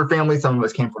from richer families, some of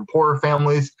us came from poorer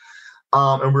families,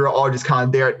 and we were all just kind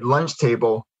of there at the lunch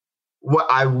table. What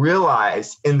I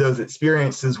realized in those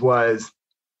experiences was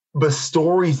the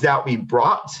stories that we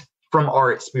brought from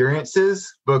our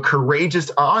experiences,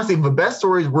 honestly, the best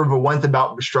stories were the ones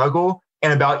about the struggle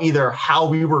and about either how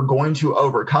we were going to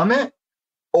overcome it,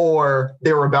 or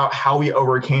they were about how we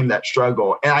overcame that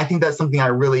struggle. And I think that's something I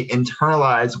really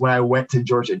internalized when I went to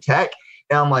Georgia Tech.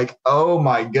 And I'm like, oh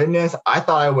my goodness, I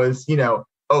thought I was,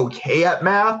 okay at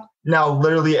math. Now,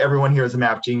 literally everyone here is a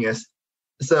math genius.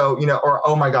 So, or,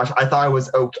 oh my gosh, I thought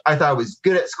I was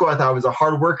good at school. I thought I was a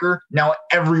hard worker. Now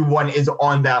everyone is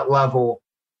on that level.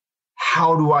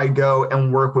 How do I go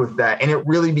and work with that? And it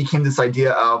really became this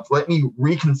idea of, let me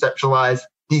reconceptualize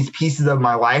these pieces of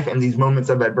my life and these moments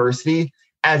of adversity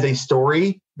as a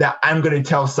story that I'm going to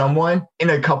tell someone in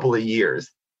a couple of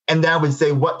years. And then I would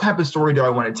say, what type of story do I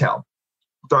want to tell?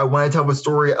 Do I want to tell the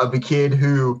story of a kid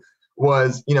who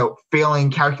was, failing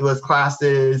calculus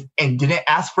classes and didn't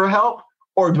ask for help?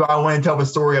 Or do I want to tell the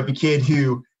story of a kid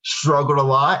who struggled a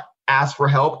lot, asked for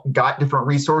help, got different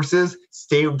resources,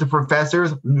 stayed with the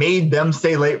professors, made them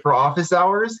stay late for office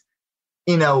hours?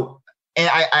 And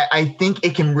I think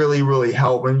it can really, really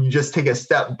help when you just take a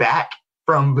step back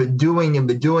from the doing and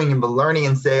the learning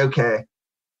and say, okay,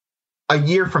 a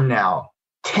year from now,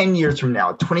 10 years from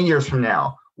now, 20 years from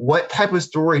now, what type of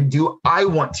story do I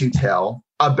want to tell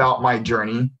about my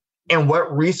journey? And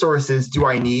what resources do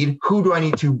I need? Who do I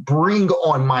need to bring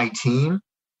on my team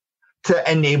to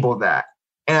enable that?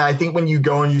 And I think when you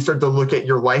go and you start to look at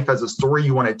your life as a story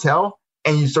you want to tell,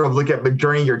 and you sort of look at the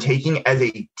journey you're taking as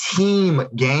a team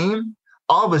game,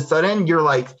 all of a sudden you're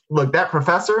like, look, that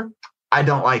professor, I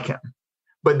don't like him,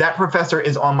 but that professor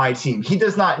is on my team. He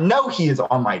does not know he is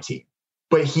on my team,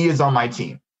 but he is on my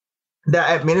team.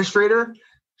 That administrator,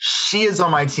 she is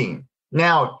on my team.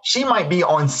 Now, she might be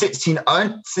on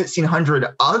 1,600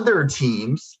 other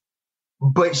teams,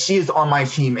 but she is on my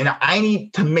team. And I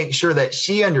need to make sure that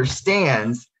she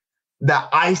understands that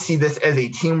I see this as a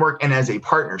teamwork and as a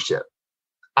partnership.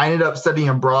 I ended up studying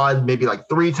abroad maybe like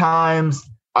 3 times.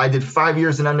 I did 5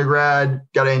 years in undergrad,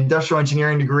 got an industrial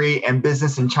engineering degree and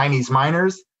business and Chinese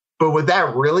minors. But what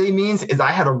that really means is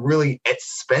I had a really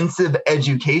expensive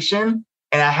education,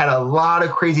 and I had a lot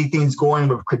of crazy things going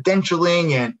with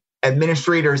credentialing and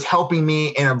administrators helping me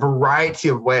in a variety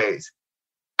of ways.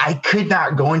 I could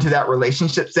not go into that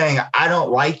relationship saying, I don't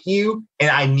like you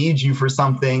and I need you for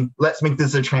something. Let's make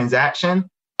this a transaction.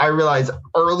 I realized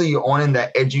early on in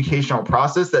that educational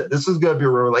process that this was going to be a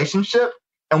relationship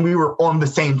and we were on the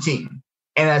same team.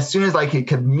 And as soon as I could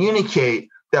communicate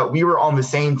that we were on the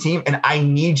same team and I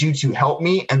need you to help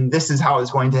me and this is how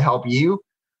it's going to help you,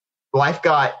 life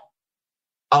got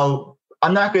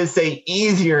I'm not going to say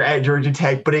easier at Georgia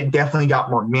Tech, but it definitely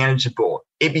got more manageable.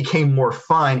 It became more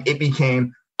fun. It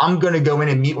became, I'm going to go in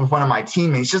and meet with one of my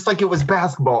teammates, just like it was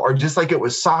basketball or just like it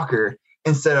was soccer,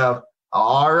 instead of,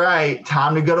 all right,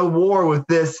 time to go to war with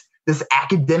this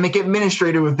academic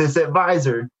administrator, with this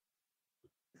advisor.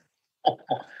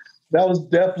 That was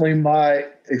definitely my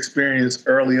experience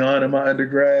early on in my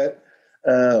undergrad.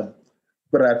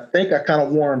 But I think I kind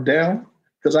of wore him down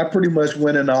because I pretty much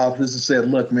went in the office and said,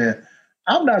 look, man,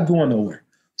 I'm not going nowhere.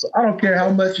 So I don't care how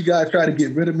much you guys try to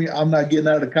get rid of me. I'm not getting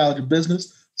out of the College of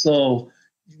Business. So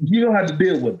you don't have to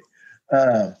deal with me.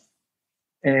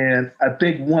 And I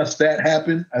think once that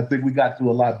happened, I think we got to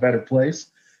a lot better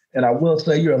place. And I will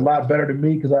say you're a lot better than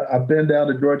me because I've been down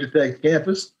to Georgia Tech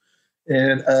campus.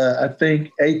 And I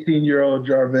think 18-year-old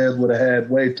Jarvez would have had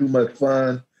way too much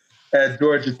fun at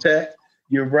Georgia Tech.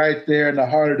 You're right there in the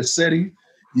heart of the city.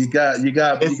 You got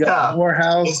tough.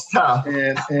 Morehouse It's tough.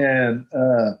 and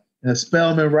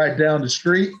Spelman right down the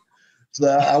street. So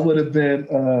I would have been,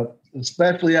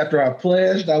 especially after I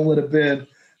pledged, I would have been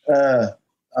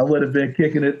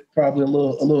kicking it probably a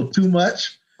little too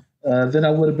much. Then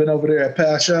I would have been over there at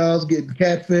Pashaw's getting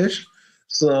catfish.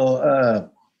 So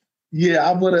yeah,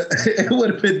 I would have. It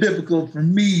would have been difficult for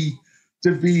me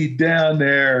to be down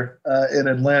there in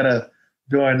Atlanta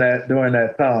during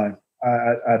that time.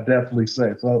 I definitely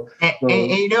say so. And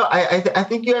I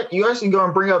think you actually go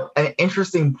and bring up an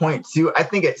interesting point too. I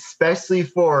think especially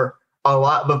for a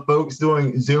lot of the folks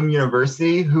doing Zoom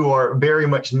University who are very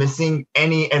much missing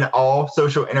any and all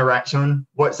social interaction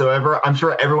whatsoever. I'm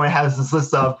sure everyone has this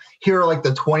list of here are like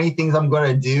the 20 things I'm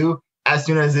going to do as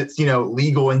soon as it's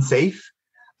legal and safe.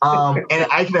 And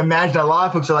I can imagine a lot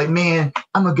of folks are like, man,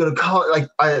 I'm gonna go to college. Like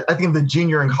I think I'm the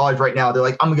junior in college right now. They're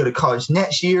like, I'm gonna go to college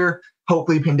next year.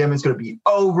 Hopefully pandemic's gonna be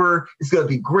over. It's gonna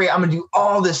be great. I'm gonna do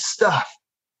all this stuff.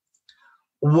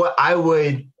 What I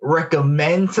would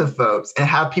recommend to folks and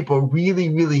have people really,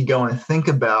 really go and think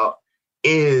about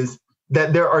is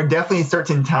that there are definitely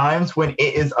certain times when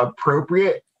it is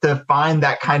appropriate to find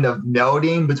that kind of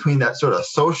melding between that sort of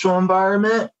social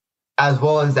environment as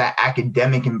well as that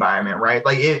academic environment, right?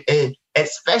 Like it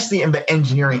especially in the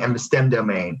engineering and the STEM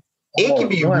domain, it can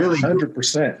be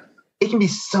 100%. It can be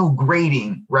so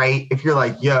grating, right? If you're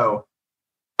like, yo,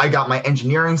 I got my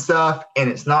engineering stuff and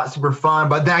it's not super fun,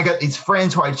 but then I got these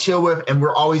friends who I chill with and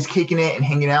we're always kicking it and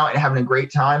hanging out and having a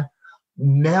great time.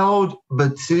 Meld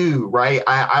the two, right?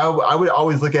 I would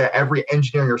always look at every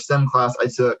engineering or STEM class I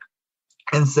took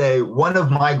and say, one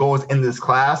of my goals in this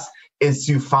class is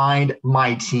to find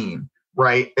my team,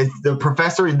 right? It's the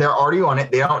professor, they're already on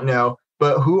it, they don't know,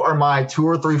 but who are my 2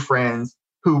 or 3 friends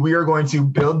who we are going to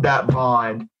build that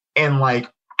bond, and like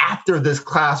after this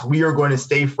class, we are going to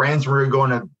stay friends, we're going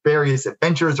to various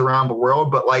adventures around the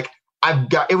world, but like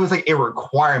it was like a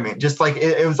requirement, just like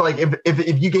it was like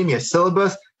if you gave me a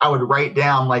syllabus, I would write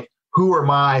down like who are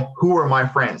my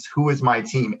friends, who is my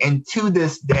team. And to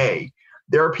this day,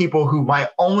 there are people who my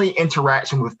only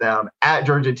interaction with them at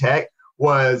Georgia Tech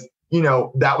was,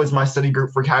 that was my study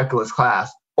group for calculus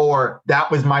class, or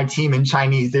that was my team in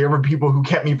Chinese. There were people who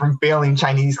kept me from failing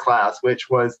Chinese class, which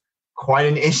was quite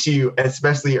an issue,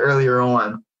 especially earlier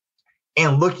on.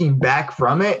 And looking back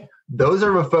from it, those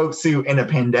are the folks who in a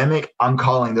pandemic I'm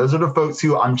calling. Those are the folks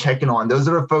who I'm checking on. Those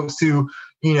are the folks who,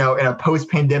 in a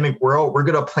post-pandemic world, we're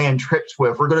going to plan trips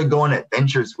with, we're going to go on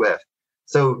adventures with.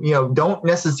 So, don't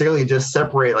necessarily just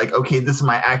separate like, okay, this is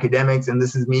my academics and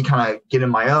this is me kind of getting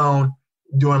my own,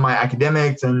 doing my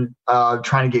academics and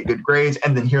trying to get good grades.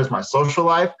 And then here's my social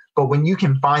life. But when you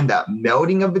can find that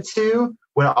melding of the two,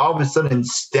 when all of a sudden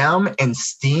STEM and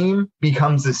STEAM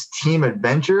becomes this team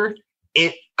adventure,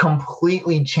 it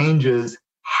completely changes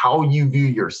how you view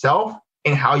yourself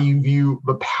and how you view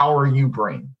the power you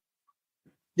bring.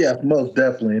 Yeah, most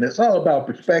definitely. And it's all about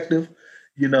perspective.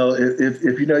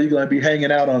 If you're going to be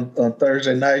hanging out on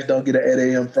Thursday nights, don't get an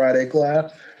 8 a.m. Friday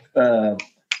class.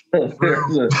 There's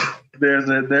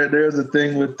a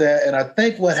thing with that. And I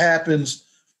think what happens,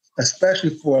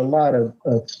 especially for a lot of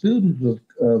students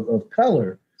of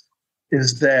color,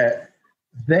 is that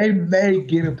they may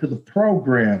get into the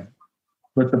program,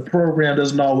 but the program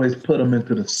doesn't always put them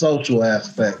into the social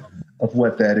aspect of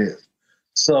what that is.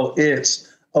 So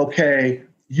it's, okay,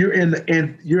 you're in the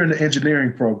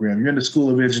engineering program, you're in the School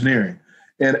of Engineering.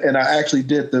 And I actually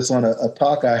did this on a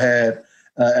talk I had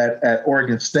at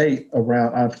Oregon State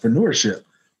around entrepreneurship.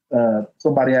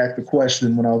 Somebody asked a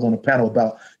question when I was on a panel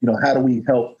about, how do we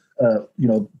help,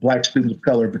 Black students of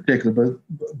color in particular,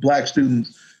 but Black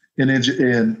students in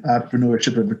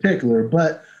entrepreneurship in particular,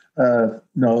 but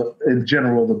in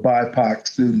general, the BIPOC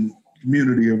student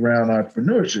community around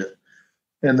entrepreneurship.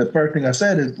 And the first thing I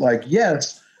said is like,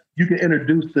 yes, you can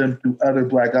introduce them to other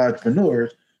Black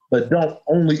entrepreneurs, but don't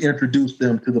only introduce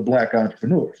them to the Black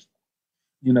entrepreneurs.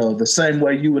 The same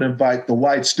way you would invite the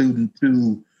white student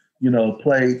to,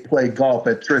 play golf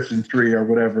at Tristan Tree or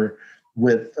whatever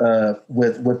with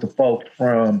the folks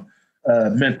from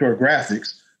Mentor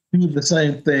Graphics. Do the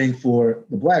same thing for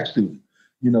the Black student.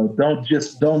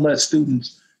 Don't let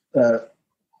students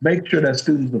make sure that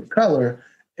students of color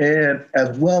and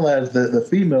as well as the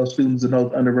female students in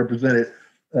those underrepresented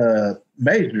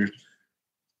majors,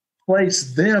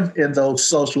 place them in those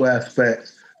social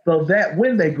aspects so that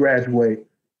when they graduate,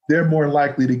 they're more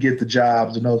likely to get the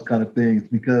jobs and those kind of things,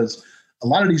 because a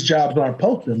lot of these jobs aren't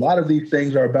posted. A lot of these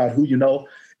things are about who you know.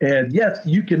 And yes,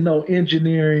 you can know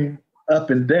engineering up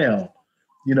and down,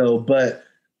 but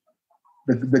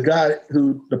the guy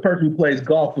the person who plays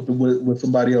golf with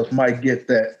somebody else might get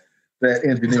that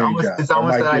engineering job. It's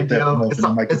almost that idea of, it's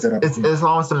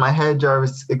almost in my head,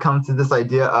 Jarvis. It comes to this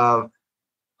idea of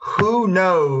who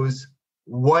knows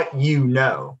what you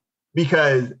know,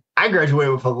 because I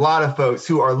graduated with a lot of folks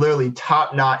who are literally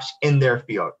top notch in their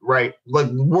field, right? Like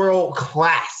world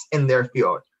class in their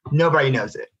field. Nobody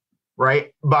knows it,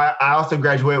 right? But I also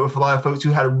graduated with a lot of folks who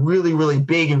had really, really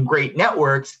big and great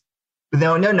networks, but they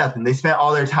don't know nothing. They spent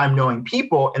all their time knowing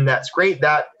people, and that's great.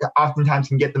 That oftentimes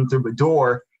can get them through the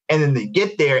door. And then they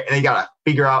get there and they got to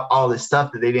figure out all this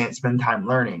stuff that they didn't spend time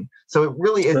learning. So it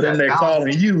really is. So then they're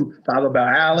calling you, talk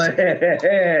about Alan.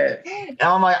 And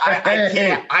I'm like,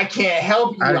 I can't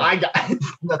help you. I got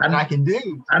nothing I can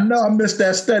do. I know I missed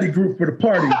that study group for the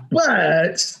party,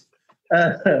 but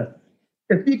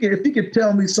if you could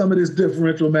tell me some of this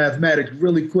differential mathematics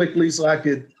really quickly so I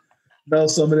could know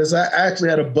some of this. I actually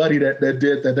had a buddy that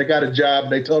did that. They got a job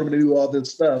and they told him to do all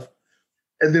this stuff.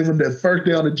 And then when the first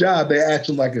day on the job, they asked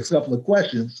them like a couple of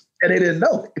questions and they didn't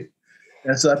know it.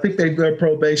 And so I think their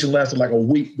probation lasted like a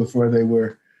week before they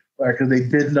were, because they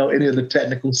didn't know any of the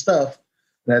technical stuff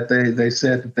that they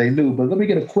said that they knew. But let me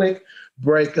get a quick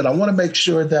break. And I want to make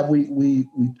sure that we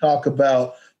talk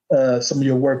about some of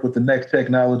your work with the Next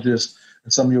Technologist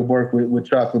and some of your work with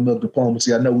Chocolate Milk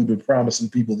Diplomacy. I know we've been promising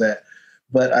people that,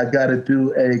 but I got to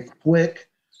do a quick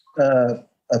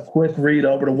read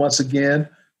over to once again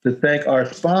to thank our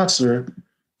sponsor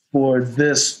for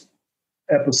this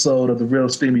episode of the Real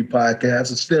STEAMy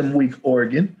podcast, it's STEM Week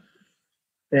Oregon.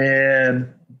 And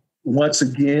once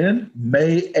again,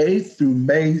 May 8th through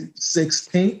May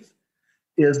 16th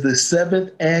is the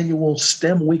 7th annual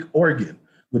STEM Week Oregon,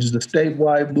 which is a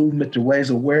statewide movement to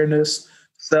raise awareness,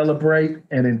 celebrate,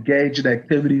 and engage in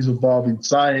activities involving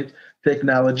science,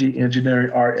 technology,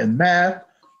 engineering, art, and math.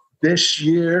 This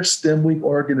year, STEM Week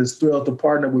Oregon is thrilled to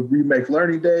partner with Remake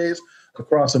Learning Days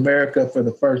across America for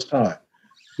the first time.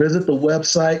 Visit the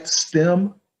website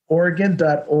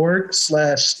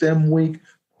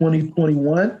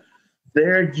stemoregon.org/STEMweek2021.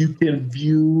 There you can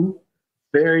view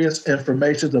various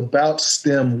information about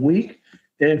STEM Week,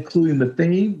 including the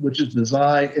theme, which is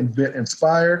Design, Invent,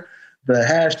 Inspire, the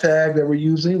hashtag that we're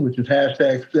using, which is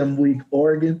hashtag STEM Week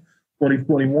Oregon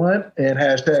 2021, and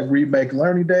hashtag Remake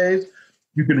Learning Days.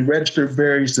 You can register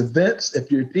various events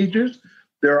if you're teachers.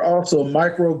 There are also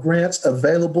micro grants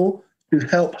available to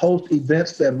help host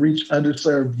events that reach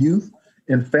underserved youth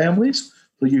and families.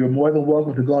 So you're more than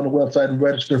welcome to go on the website and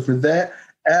register for that,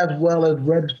 as well as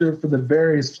register for the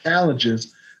various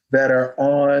challenges that are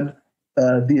on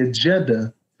the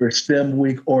agenda for STEM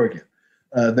Week Oregon.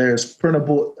 There's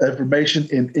printable information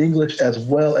in English as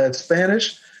well as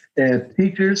Spanish. And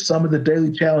teachers, some of the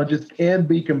daily challenges can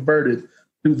be converted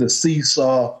to the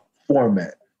Seesaw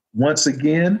format. Once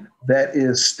again, that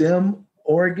is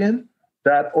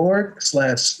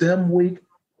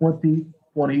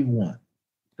stemoregon.org/STEMweek2021.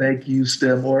 Thank you,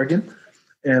 STEM Oregon.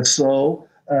 And so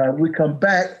we come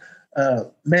back.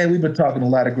 Man, we've been talking a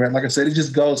lot of grant. Like I said, it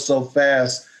just goes so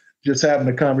fast, just having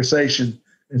a conversation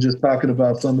and just talking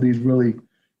about some of these really,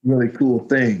 really cool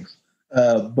things.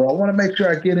 But I want to make sure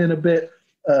I get in a bit.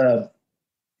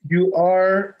 You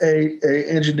are a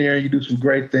engineer. You do some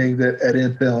great things at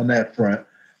Intel on that front.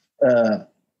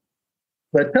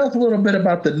 But tell us a little bit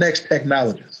about the Next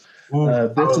Technologist.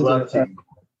 This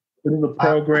is a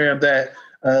program that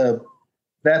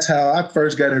that's how I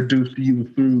first got introduced to you,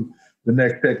 through the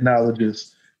Next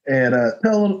Technologist. And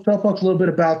tell folks a little bit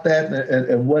about that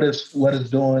and what it's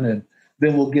doing, and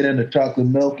then we'll get into chocolate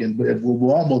milk, and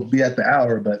we'll almost be at the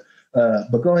hour. But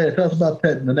go ahead, tell us about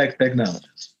the Next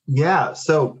Technologist. Yeah.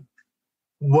 So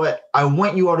what I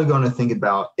want you all to go and think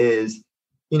about is,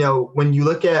 when you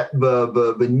look at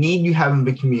the need you have in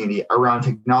the community around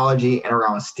technology and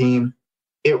around STEAM,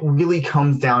 it really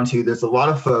comes down to, there's a lot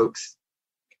of folks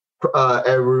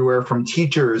everywhere, from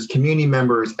teachers, community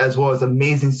members, as well as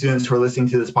amazing students who are listening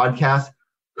to this podcast,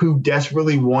 who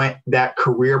desperately want that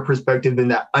career perspective and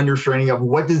that understanding of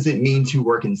what does it mean to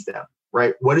work in STEM,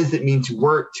 right? What does it mean to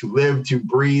work, to live, to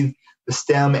breathe the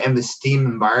STEM and the STEAM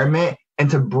environment, and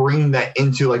to bring that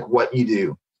into like what you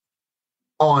do.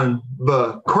 On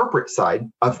the corporate side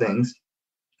of things,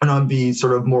 and on the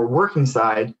sort of more working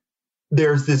side,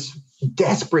 there's this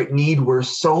desperate need where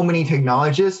so many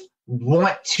technologists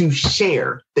want to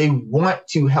share. They want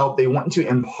to help. They want to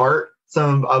impart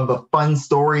some of the fun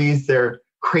stories, their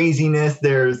craziness,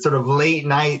 their sort of late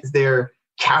nights, their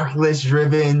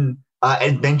calculus-driven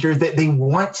adventures, that they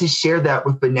want to share that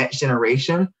with the next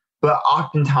generation. But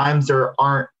oftentimes there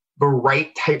aren't the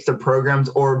right types of programs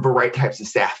or the right types of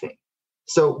staffing.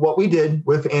 So what we did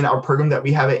within our program that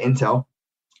we have at Intel,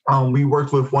 We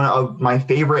worked with one of my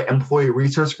favorite employee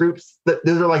resource groups.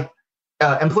 Those are like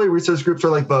employee resource groups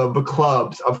are like the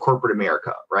clubs of corporate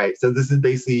America, right? So this is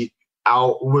basically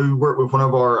we work with one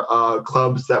of our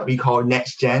clubs that we call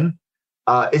Next Gen.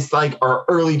 It's like our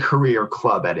early career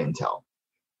club at Intel.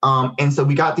 And so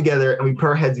we got together and we put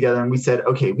our heads together and we said,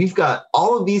 okay, we've got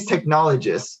all of these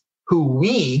technologists who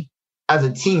we, as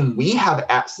a team, we have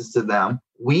access to them.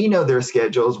 We know their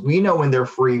schedules. We know when they're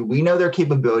free. We know their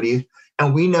capabilities.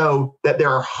 And we know that there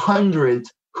are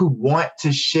hundreds who want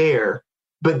to share,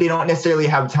 but they don't necessarily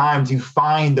have time to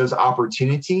find those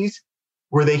opportunities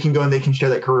where they can go and they can share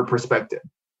that career perspective.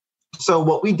 So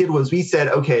what we did was we said,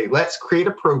 okay, let's create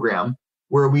a program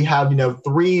where we have,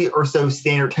 3 or so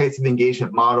standard types of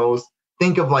engagement models.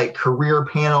 Think of like career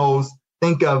panels,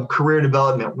 think of career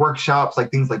development workshops,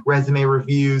 like things like resume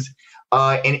reviews,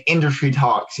 and industry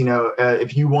talks. Let's say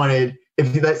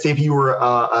if you were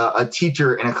a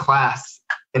teacher in a class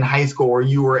in high school, or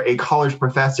you were a college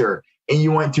professor and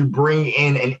you want to bring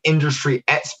in an industry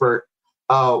expert,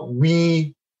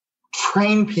 we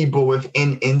train people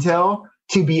within Intel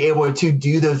to be able to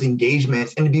do those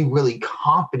engagements and to be really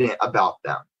confident about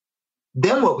them.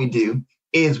 Then what we do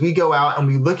is we go out and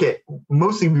we look at,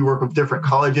 mostly we work with different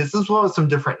colleges as well as some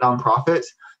different nonprofits,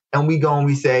 and we go and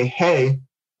we say, hey,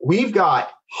 we've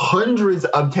got hundreds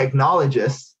of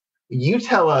technologists. You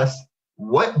tell us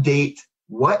what date,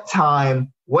 what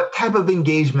time, what type of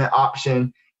engagement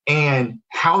option, and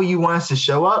how you want us to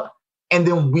show up. And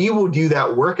then we will do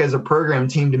that work as a program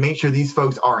team to make sure these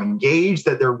folks are engaged,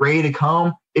 that they're ready to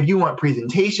come. If you want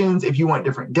presentations, if you want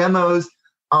different demos,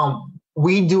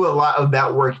 we do a lot of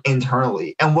that work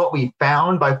internally. And what we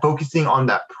found by focusing on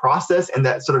that process and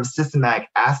that sort of systematic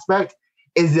aspect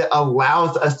is it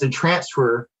allows us to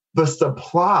transfer the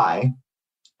supply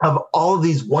of all of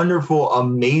these wonderful,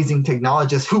 amazing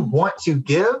technologists who want to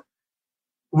give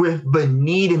with the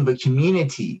need in the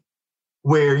community,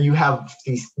 where you have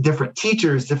these different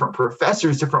teachers, different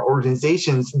professors, different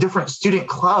organizations, different student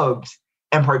clubs,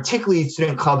 and particularly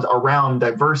student clubs around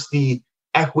diversity,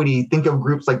 equity. Think of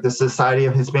groups like the Society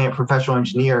of Hispanic Professional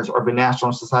Engineers or the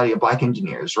National Society of Black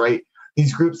Engineers, right?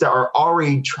 These groups that are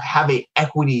already have a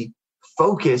equity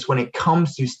focus when it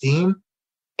comes to STEAM.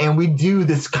 And we do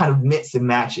this kind of mix and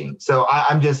matching. So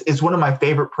it's one of my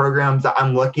favorite programs that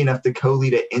I'm lucky enough to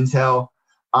co-lead at Intel.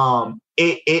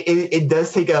 It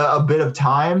does take a bit of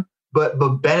time, but the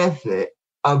benefit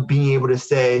of being able to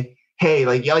say, hey,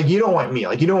 like you don't want me,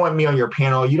 you don't want me on your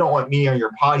panel, you don't want me on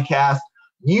your podcast.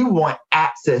 You want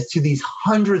access to these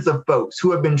hundreds of folks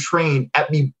who have been trained at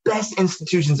the best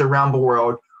institutions around the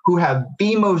world, who have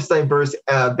the most diverse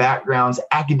backgrounds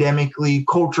academically,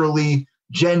 culturally,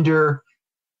 gender.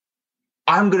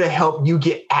 I'm going to help you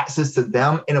get access to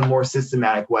them in a more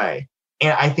systematic way.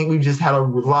 And I think we've just had a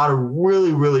lot of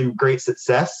really, really great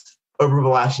success over the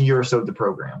last year or so of the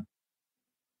program.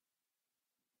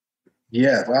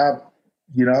 Yeah, I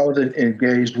was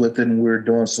engaged with it, and we were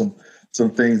doing some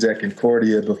things at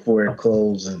Concordia before it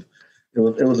closed, and it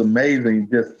was amazing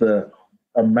just the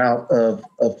amount of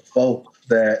folks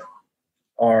that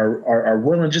are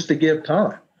willing just to give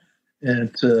time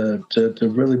and to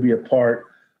really be a part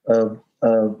of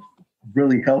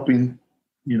really helping,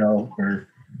 for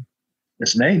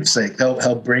its namesake,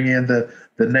 help bring in the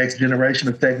next generation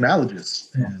of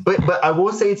technologists. But I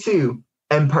will say too,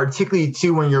 and particularly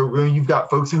too, when you've got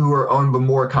folks who are on the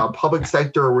more kind of public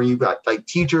sector, or where you've got like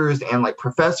teachers and like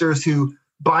professors who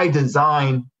by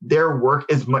design, their work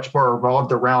is much more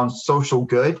revolved around social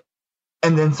good.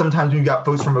 And then sometimes we've got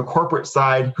folks from a corporate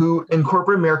side who, in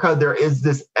corporate America, there is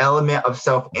this element of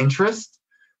self-interest.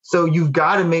 So you've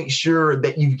got to make sure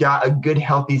that you've got a good,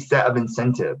 healthy set of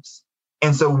incentives.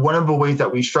 And so one of the ways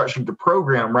that we structured the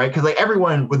program, right? Because like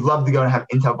everyone would love to go and have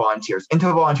Intel volunteers.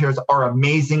 Intel volunteers are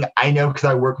amazing. I know because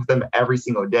I work with them every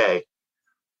single day.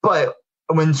 But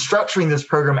when structuring this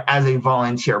program as a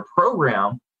volunteer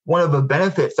program, one of the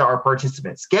benefits that our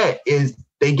participants get is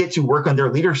they get to work on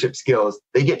their leadership skills.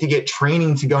 They get to get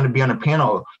training to go and be on a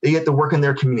panel. They get to work on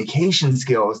their communication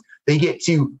skills. They get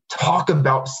to talk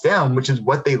about STEM, which is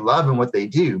what they love and what they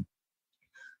do.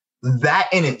 That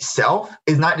in itself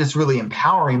is not just really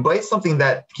empowering, but it's something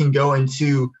that can go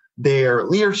into their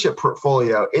leadership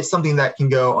portfolio. It's something that can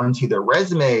go onto their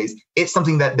resumes. It's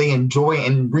something that they enjoy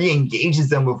and re-engages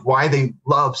them with why they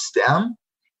love STEM.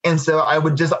 And so I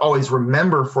would just always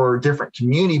remember for different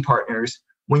community partners,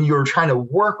 when you're trying to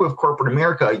work with corporate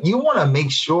America, you want to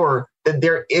make sure that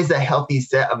there is a healthy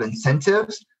set of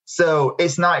incentives. So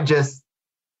it's not just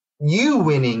you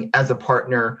winning as a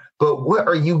partner, but what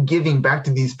are you giving back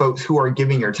to these folks who are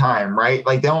giving your time, right?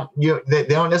 Like they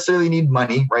don't necessarily need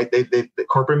money, right? The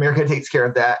corporate America takes care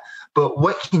of that, but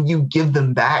what can you give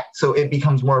them back so it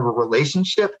becomes more of a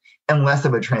relationship and less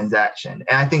of a transaction?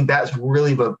 And I think that's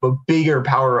really the bigger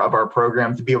power of our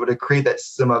program, to be able to create that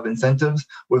system of incentives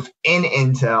within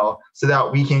Intel so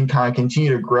that we can kind of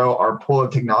continue to grow our pool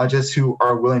of technologists who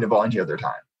are willing to volunteer their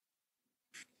time.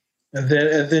 And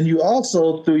then you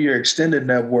also, through your extended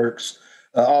networks,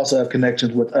 also have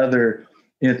connections with other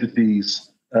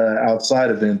entities outside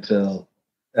of Intel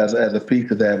as a piece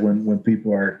of that when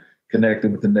people are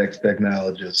connected with the next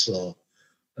technologist. So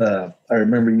I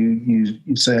remember you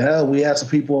saying, "Oh, we have some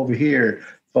people over here.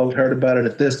 Folks heard about it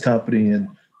at this company, and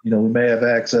we may have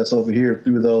access over here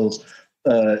through those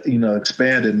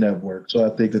expanded networks." So I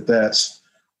think that's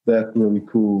really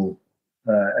cool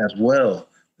as well.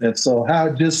 And so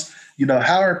how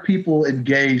are people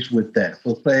engaged with that?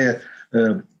 So say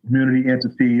a community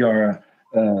entity or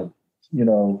a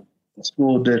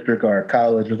school district or a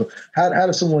college, how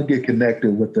does someone get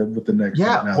connected with the next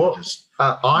technologist?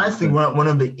 Well, honestly, one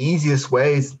of the easiest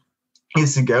ways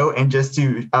is to go and just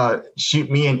to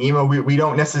shoot me an email. We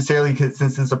don't necessarily,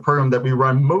 since it's a program that we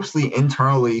run mostly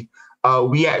internally,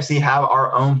 we actually have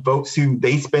our own folks who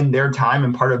they spend their time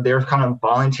and part of their kind of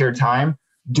volunteer time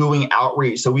doing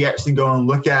outreach. So we actually go and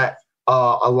look at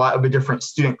a lot of the different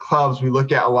student clubs. We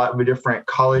look at a lot of the different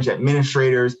college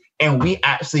administrators, and we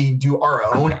actually do our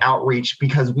own outreach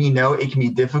because we know it can be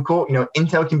difficult.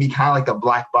 Intel can be kind of like a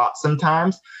black box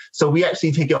sometimes. So we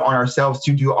actually take it on ourselves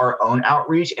to do our own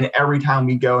outreach. And every time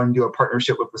we go and do a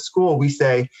partnership with a school, we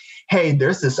say, hey,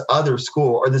 there's this other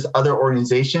school or this other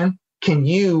organization. Can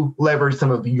you leverage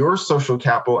some of your social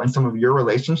capital and some of your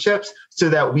relationships so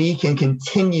that we can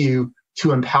continue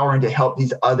to empower and to help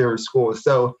these other schools?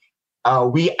 So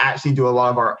we actually do a lot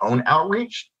of our own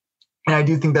outreach, and I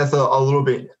do think that's a little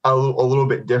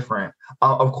bit different.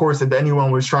 Of course, if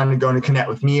anyone was trying to go and connect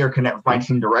with me or connect with my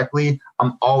team directly,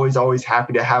 I'm always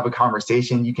happy to have a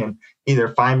conversation. You can either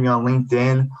find me on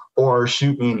LinkedIn or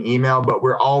shoot me an email, but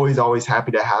we're always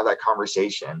happy to have that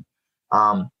conversation.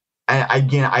 And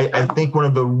again, I think one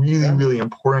of the really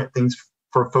important things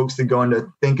for folks to go and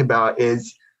to think about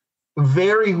is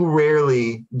very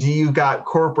rarely do you got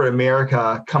corporate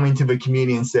America coming to the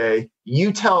community and say,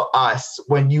 you tell us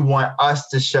when you want us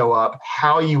to show up,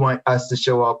 how you want us to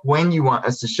show up, when you want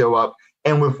us to show up,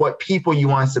 and with what people you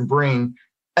want us to bring,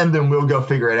 and then we'll go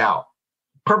figure it out.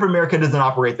 Corporate America doesn't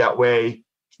operate that way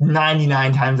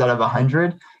 99 times out of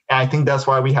 100. And I think that's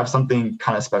why we have something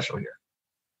kind of special here.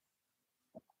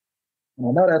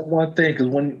 I know that's one thing, because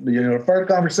when the first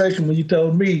conversation when you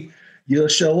told me you'll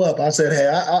show up, I said, hey,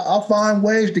 I'll find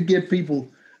ways to get people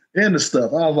into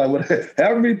stuff. I was like,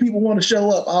 however many people want to show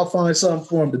up, I'll find something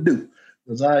for them to do,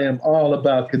 because I am all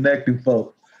about connecting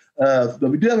folks. But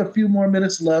we do have a few more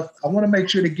minutes left. I want to make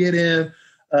sure to get in,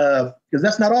 because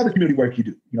that's not all the community work you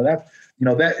do. That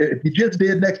if you just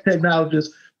did Next Technologist,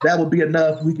 that would be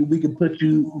enough. We could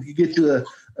get you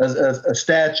a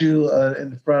statue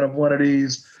in front of one of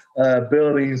these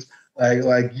buildings.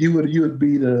 Like you would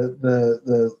be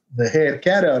the head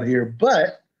cat out here,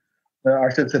 but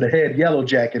I should say the head yellow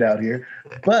jacket out here.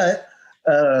 But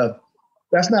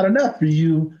that's not enough for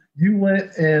you. You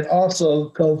went and also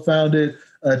co-founded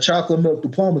Chocolate Milk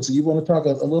Diplomacy. You want to talk a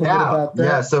little bit about that?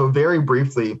 Yeah. So very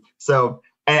briefly. So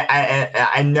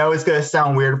I know it's going to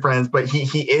sound weird, friends, but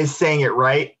he is saying it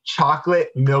right. Chocolate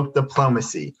Milk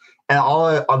Diplomacy. And a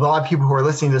lot of people who are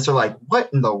listening to this are like, what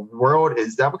in the world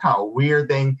is that? What kind of weird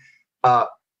thing?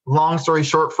 Long story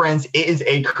short, friends, it is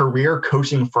a career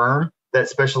coaching firm that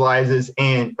specializes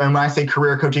in, and when I say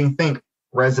career coaching, think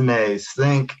resumes,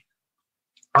 think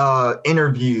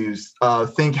interviews,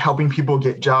 think helping people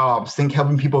get jobs, think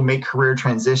helping people make career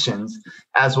transitions,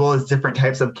 as well as different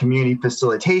types of community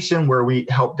facilitation where we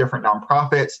help different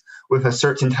nonprofits with a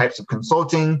certain types of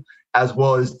consulting, as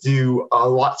well as do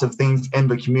lots of things in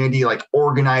the community, like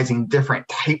organizing different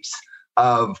types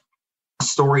of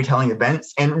storytelling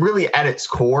events. And really at its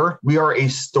core, we are a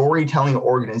storytelling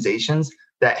organizations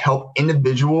that help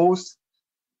individuals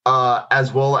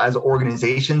as well as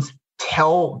organizations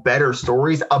tell better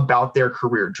stories about their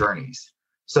career journeys.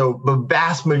 So the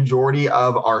vast majority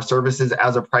of our services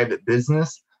as a private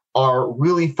business are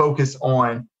really focused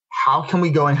on how can we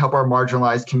go and help our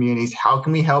marginalized communities? How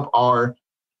can we help our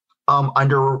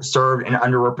underserved and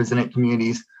underrepresented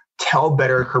communities tell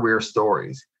better career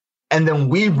stories? And then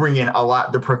we bring in a lot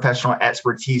of the professional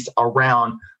expertise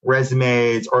around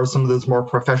resumes or some of those more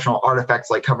professional artifacts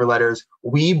like cover letters.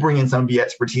 We bring in some of the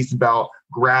expertise about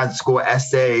grad school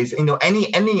essays,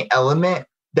 any element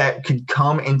that could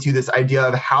come into this idea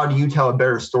of how do you tell a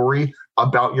better story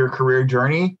about your career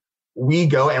journey, we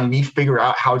go and we figure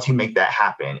out how to make that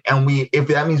happen. And if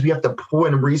that means we have to pull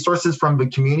in resources from the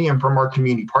community and from our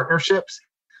community partnerships,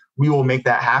 we will make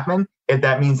that happen. If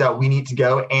that means that we need to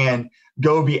go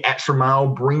the extra mile,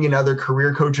 bring in other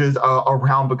career coaches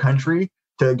around the country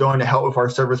to go in to help with our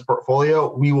service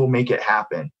portfolio, we will make it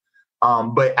happen.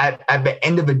 But at the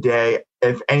end of the day,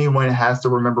 if anyone has to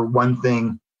remember one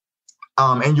thing,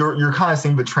 and you're kind of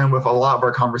seeing the trend with a lot of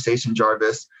our conversation,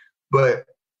 Jarvis, but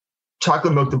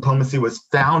Chocolate Milk Diplomacy was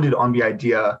founded on the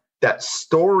idea that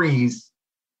stories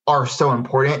are so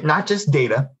important, not just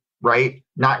data, right?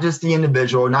 Not just the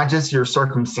individual, not just your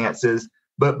circumstances,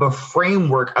 but the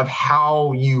framework of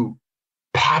how you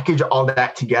package all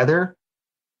that together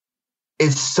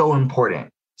is so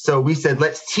important. So we said,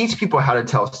 let's teach people how to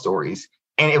tell stories.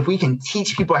 And if we can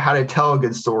teach people how to tell a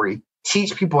good story,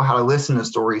 teach people how to listen to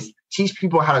stories, teach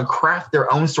people how to craft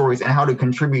their own stories and how to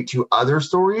contribute to other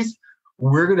stories,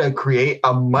 we're going to create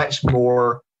a much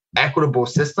more equitable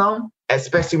system,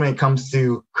 especially when it comes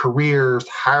to careers,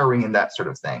 hiring, and that sort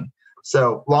of thing.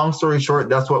 So long story short,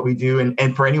 that's what we do.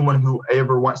 And for anyone who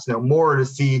ever wants to know more, to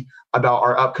see about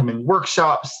our upcoming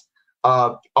workshops,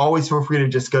 always feel free to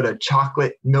just go to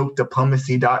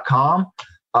chocolatemilkdiplomacy.com.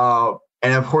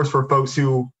 And of course, for folks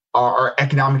who are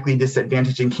economically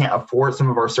disadvantaged and can't afford some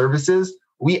of our services,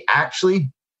 we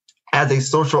actually, as a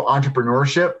social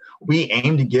entrepreneurship, we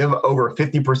aim to give over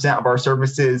 50% of our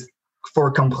services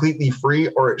for completely free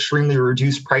or extremely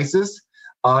reduced prices.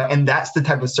 And that's the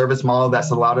type of service model that's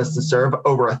allowed us to serve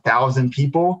over 1,000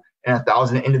 people and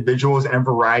 1,000 individuals in a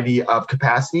variety of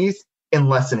capacities in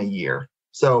less than a year.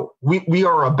 So we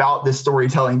are about this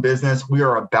storytelling business. We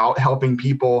are about helping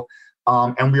people,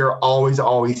 and we are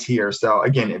always here. So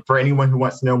again, for anyone who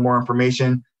wants to know more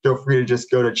information, feel free to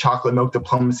just go to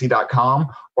chocolatemilkdiplomacy.com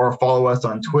or follow us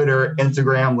on Twitter,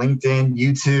 Instagram, LinkedIn,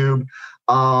 YouTube,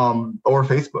 or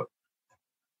Facebook.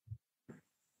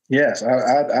 Yes,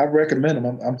 I recommend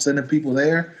them. I'm sending people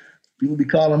there. People be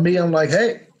calling me. I'm like,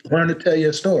 hey, learn to tell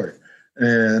your story.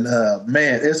 And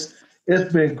man, it's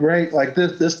been great. Like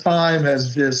this time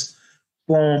has just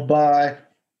flown by.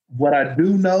 What I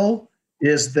do know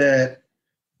is that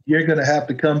you're going to have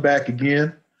to come back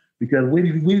again, because we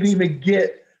didn't even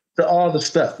get to all the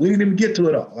stuff. We didn't even get to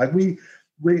it all. Like we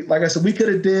like I said, we could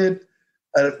have did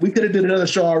another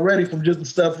show already from just the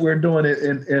stuff we're doing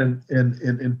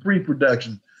in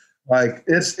pre-production. Like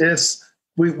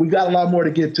we got a lot more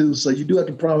to get to, so you do have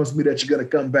to promise me that you're going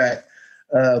to come back.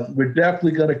 We're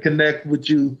definitely going to connect with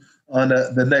you on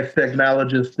the next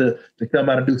technologist to come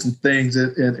out and do some things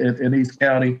in East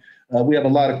County. We have a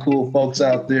lot of cool folks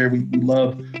out there. We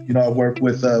love, I work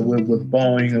with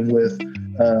Boeing and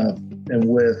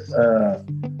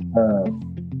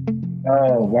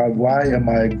why am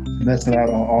I messing out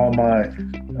on all my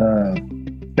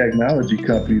technology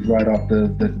companies right off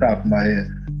the top of my head?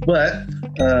 But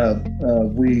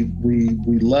we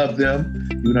love them,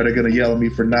 even though they're going to yell at me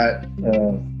for not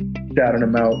shouting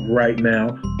them out right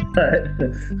now. But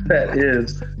that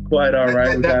is quite all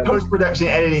right. That post-production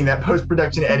editing.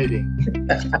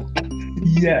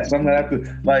 Yes, I'm gonna have to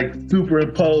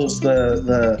superimpose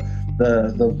the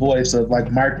voice of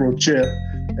Microchip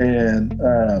and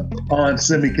on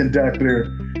Semiconductor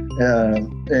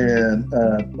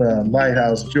and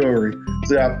Lighthouse Jewelry.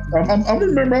 So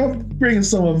I'm bringing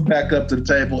some of them back up to the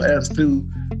table, S2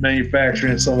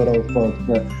 Manufacturing, some of those folks.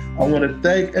 But I want to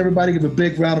thank everybody. Give a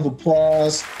big round of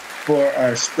applause for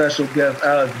our special guest,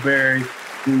 Alex Berry,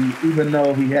 who, even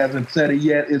though he hasn't said it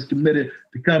yet, is committed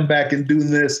to come back and do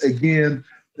this again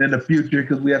in the future,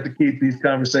 because we have to keep these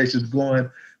conversations going.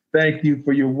 Thank you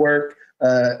for your work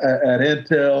at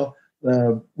Intel.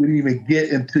 We didn't even get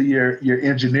into your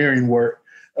engineering work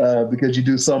because you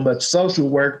do so much social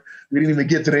work. We didn't even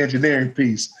get to the engineering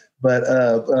piece, but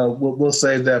we'll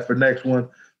save that for next one.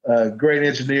 Great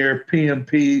engineer,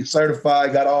 PMP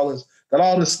certified, got all this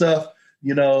stuff,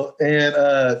 and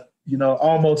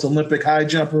almost Olympic high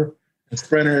jumper and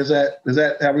sprinter. Is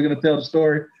that how we're going to tell the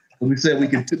story? We said we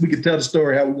could tell the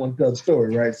story how we want to tell the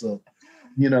story, right? So,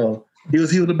 he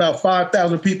was about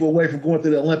 5,000 people away from going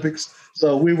to the Olympics.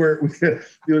 So we were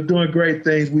doing great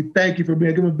things. We thank you for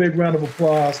being. Give him a big round of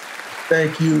applause.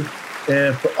 Thank you.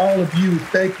 And for all of you,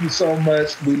 thank you so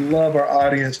much. We love our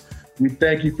audience. We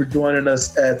thank you for joining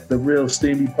us at the Real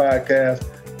STEAMy Podcast.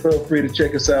 Feel free to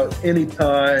check us out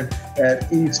anytime at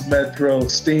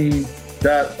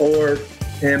eastmetrosteam.org.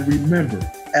 And remember,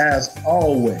 as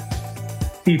always,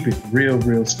 keep it real,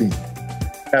 real steamy.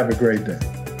 Have a great day.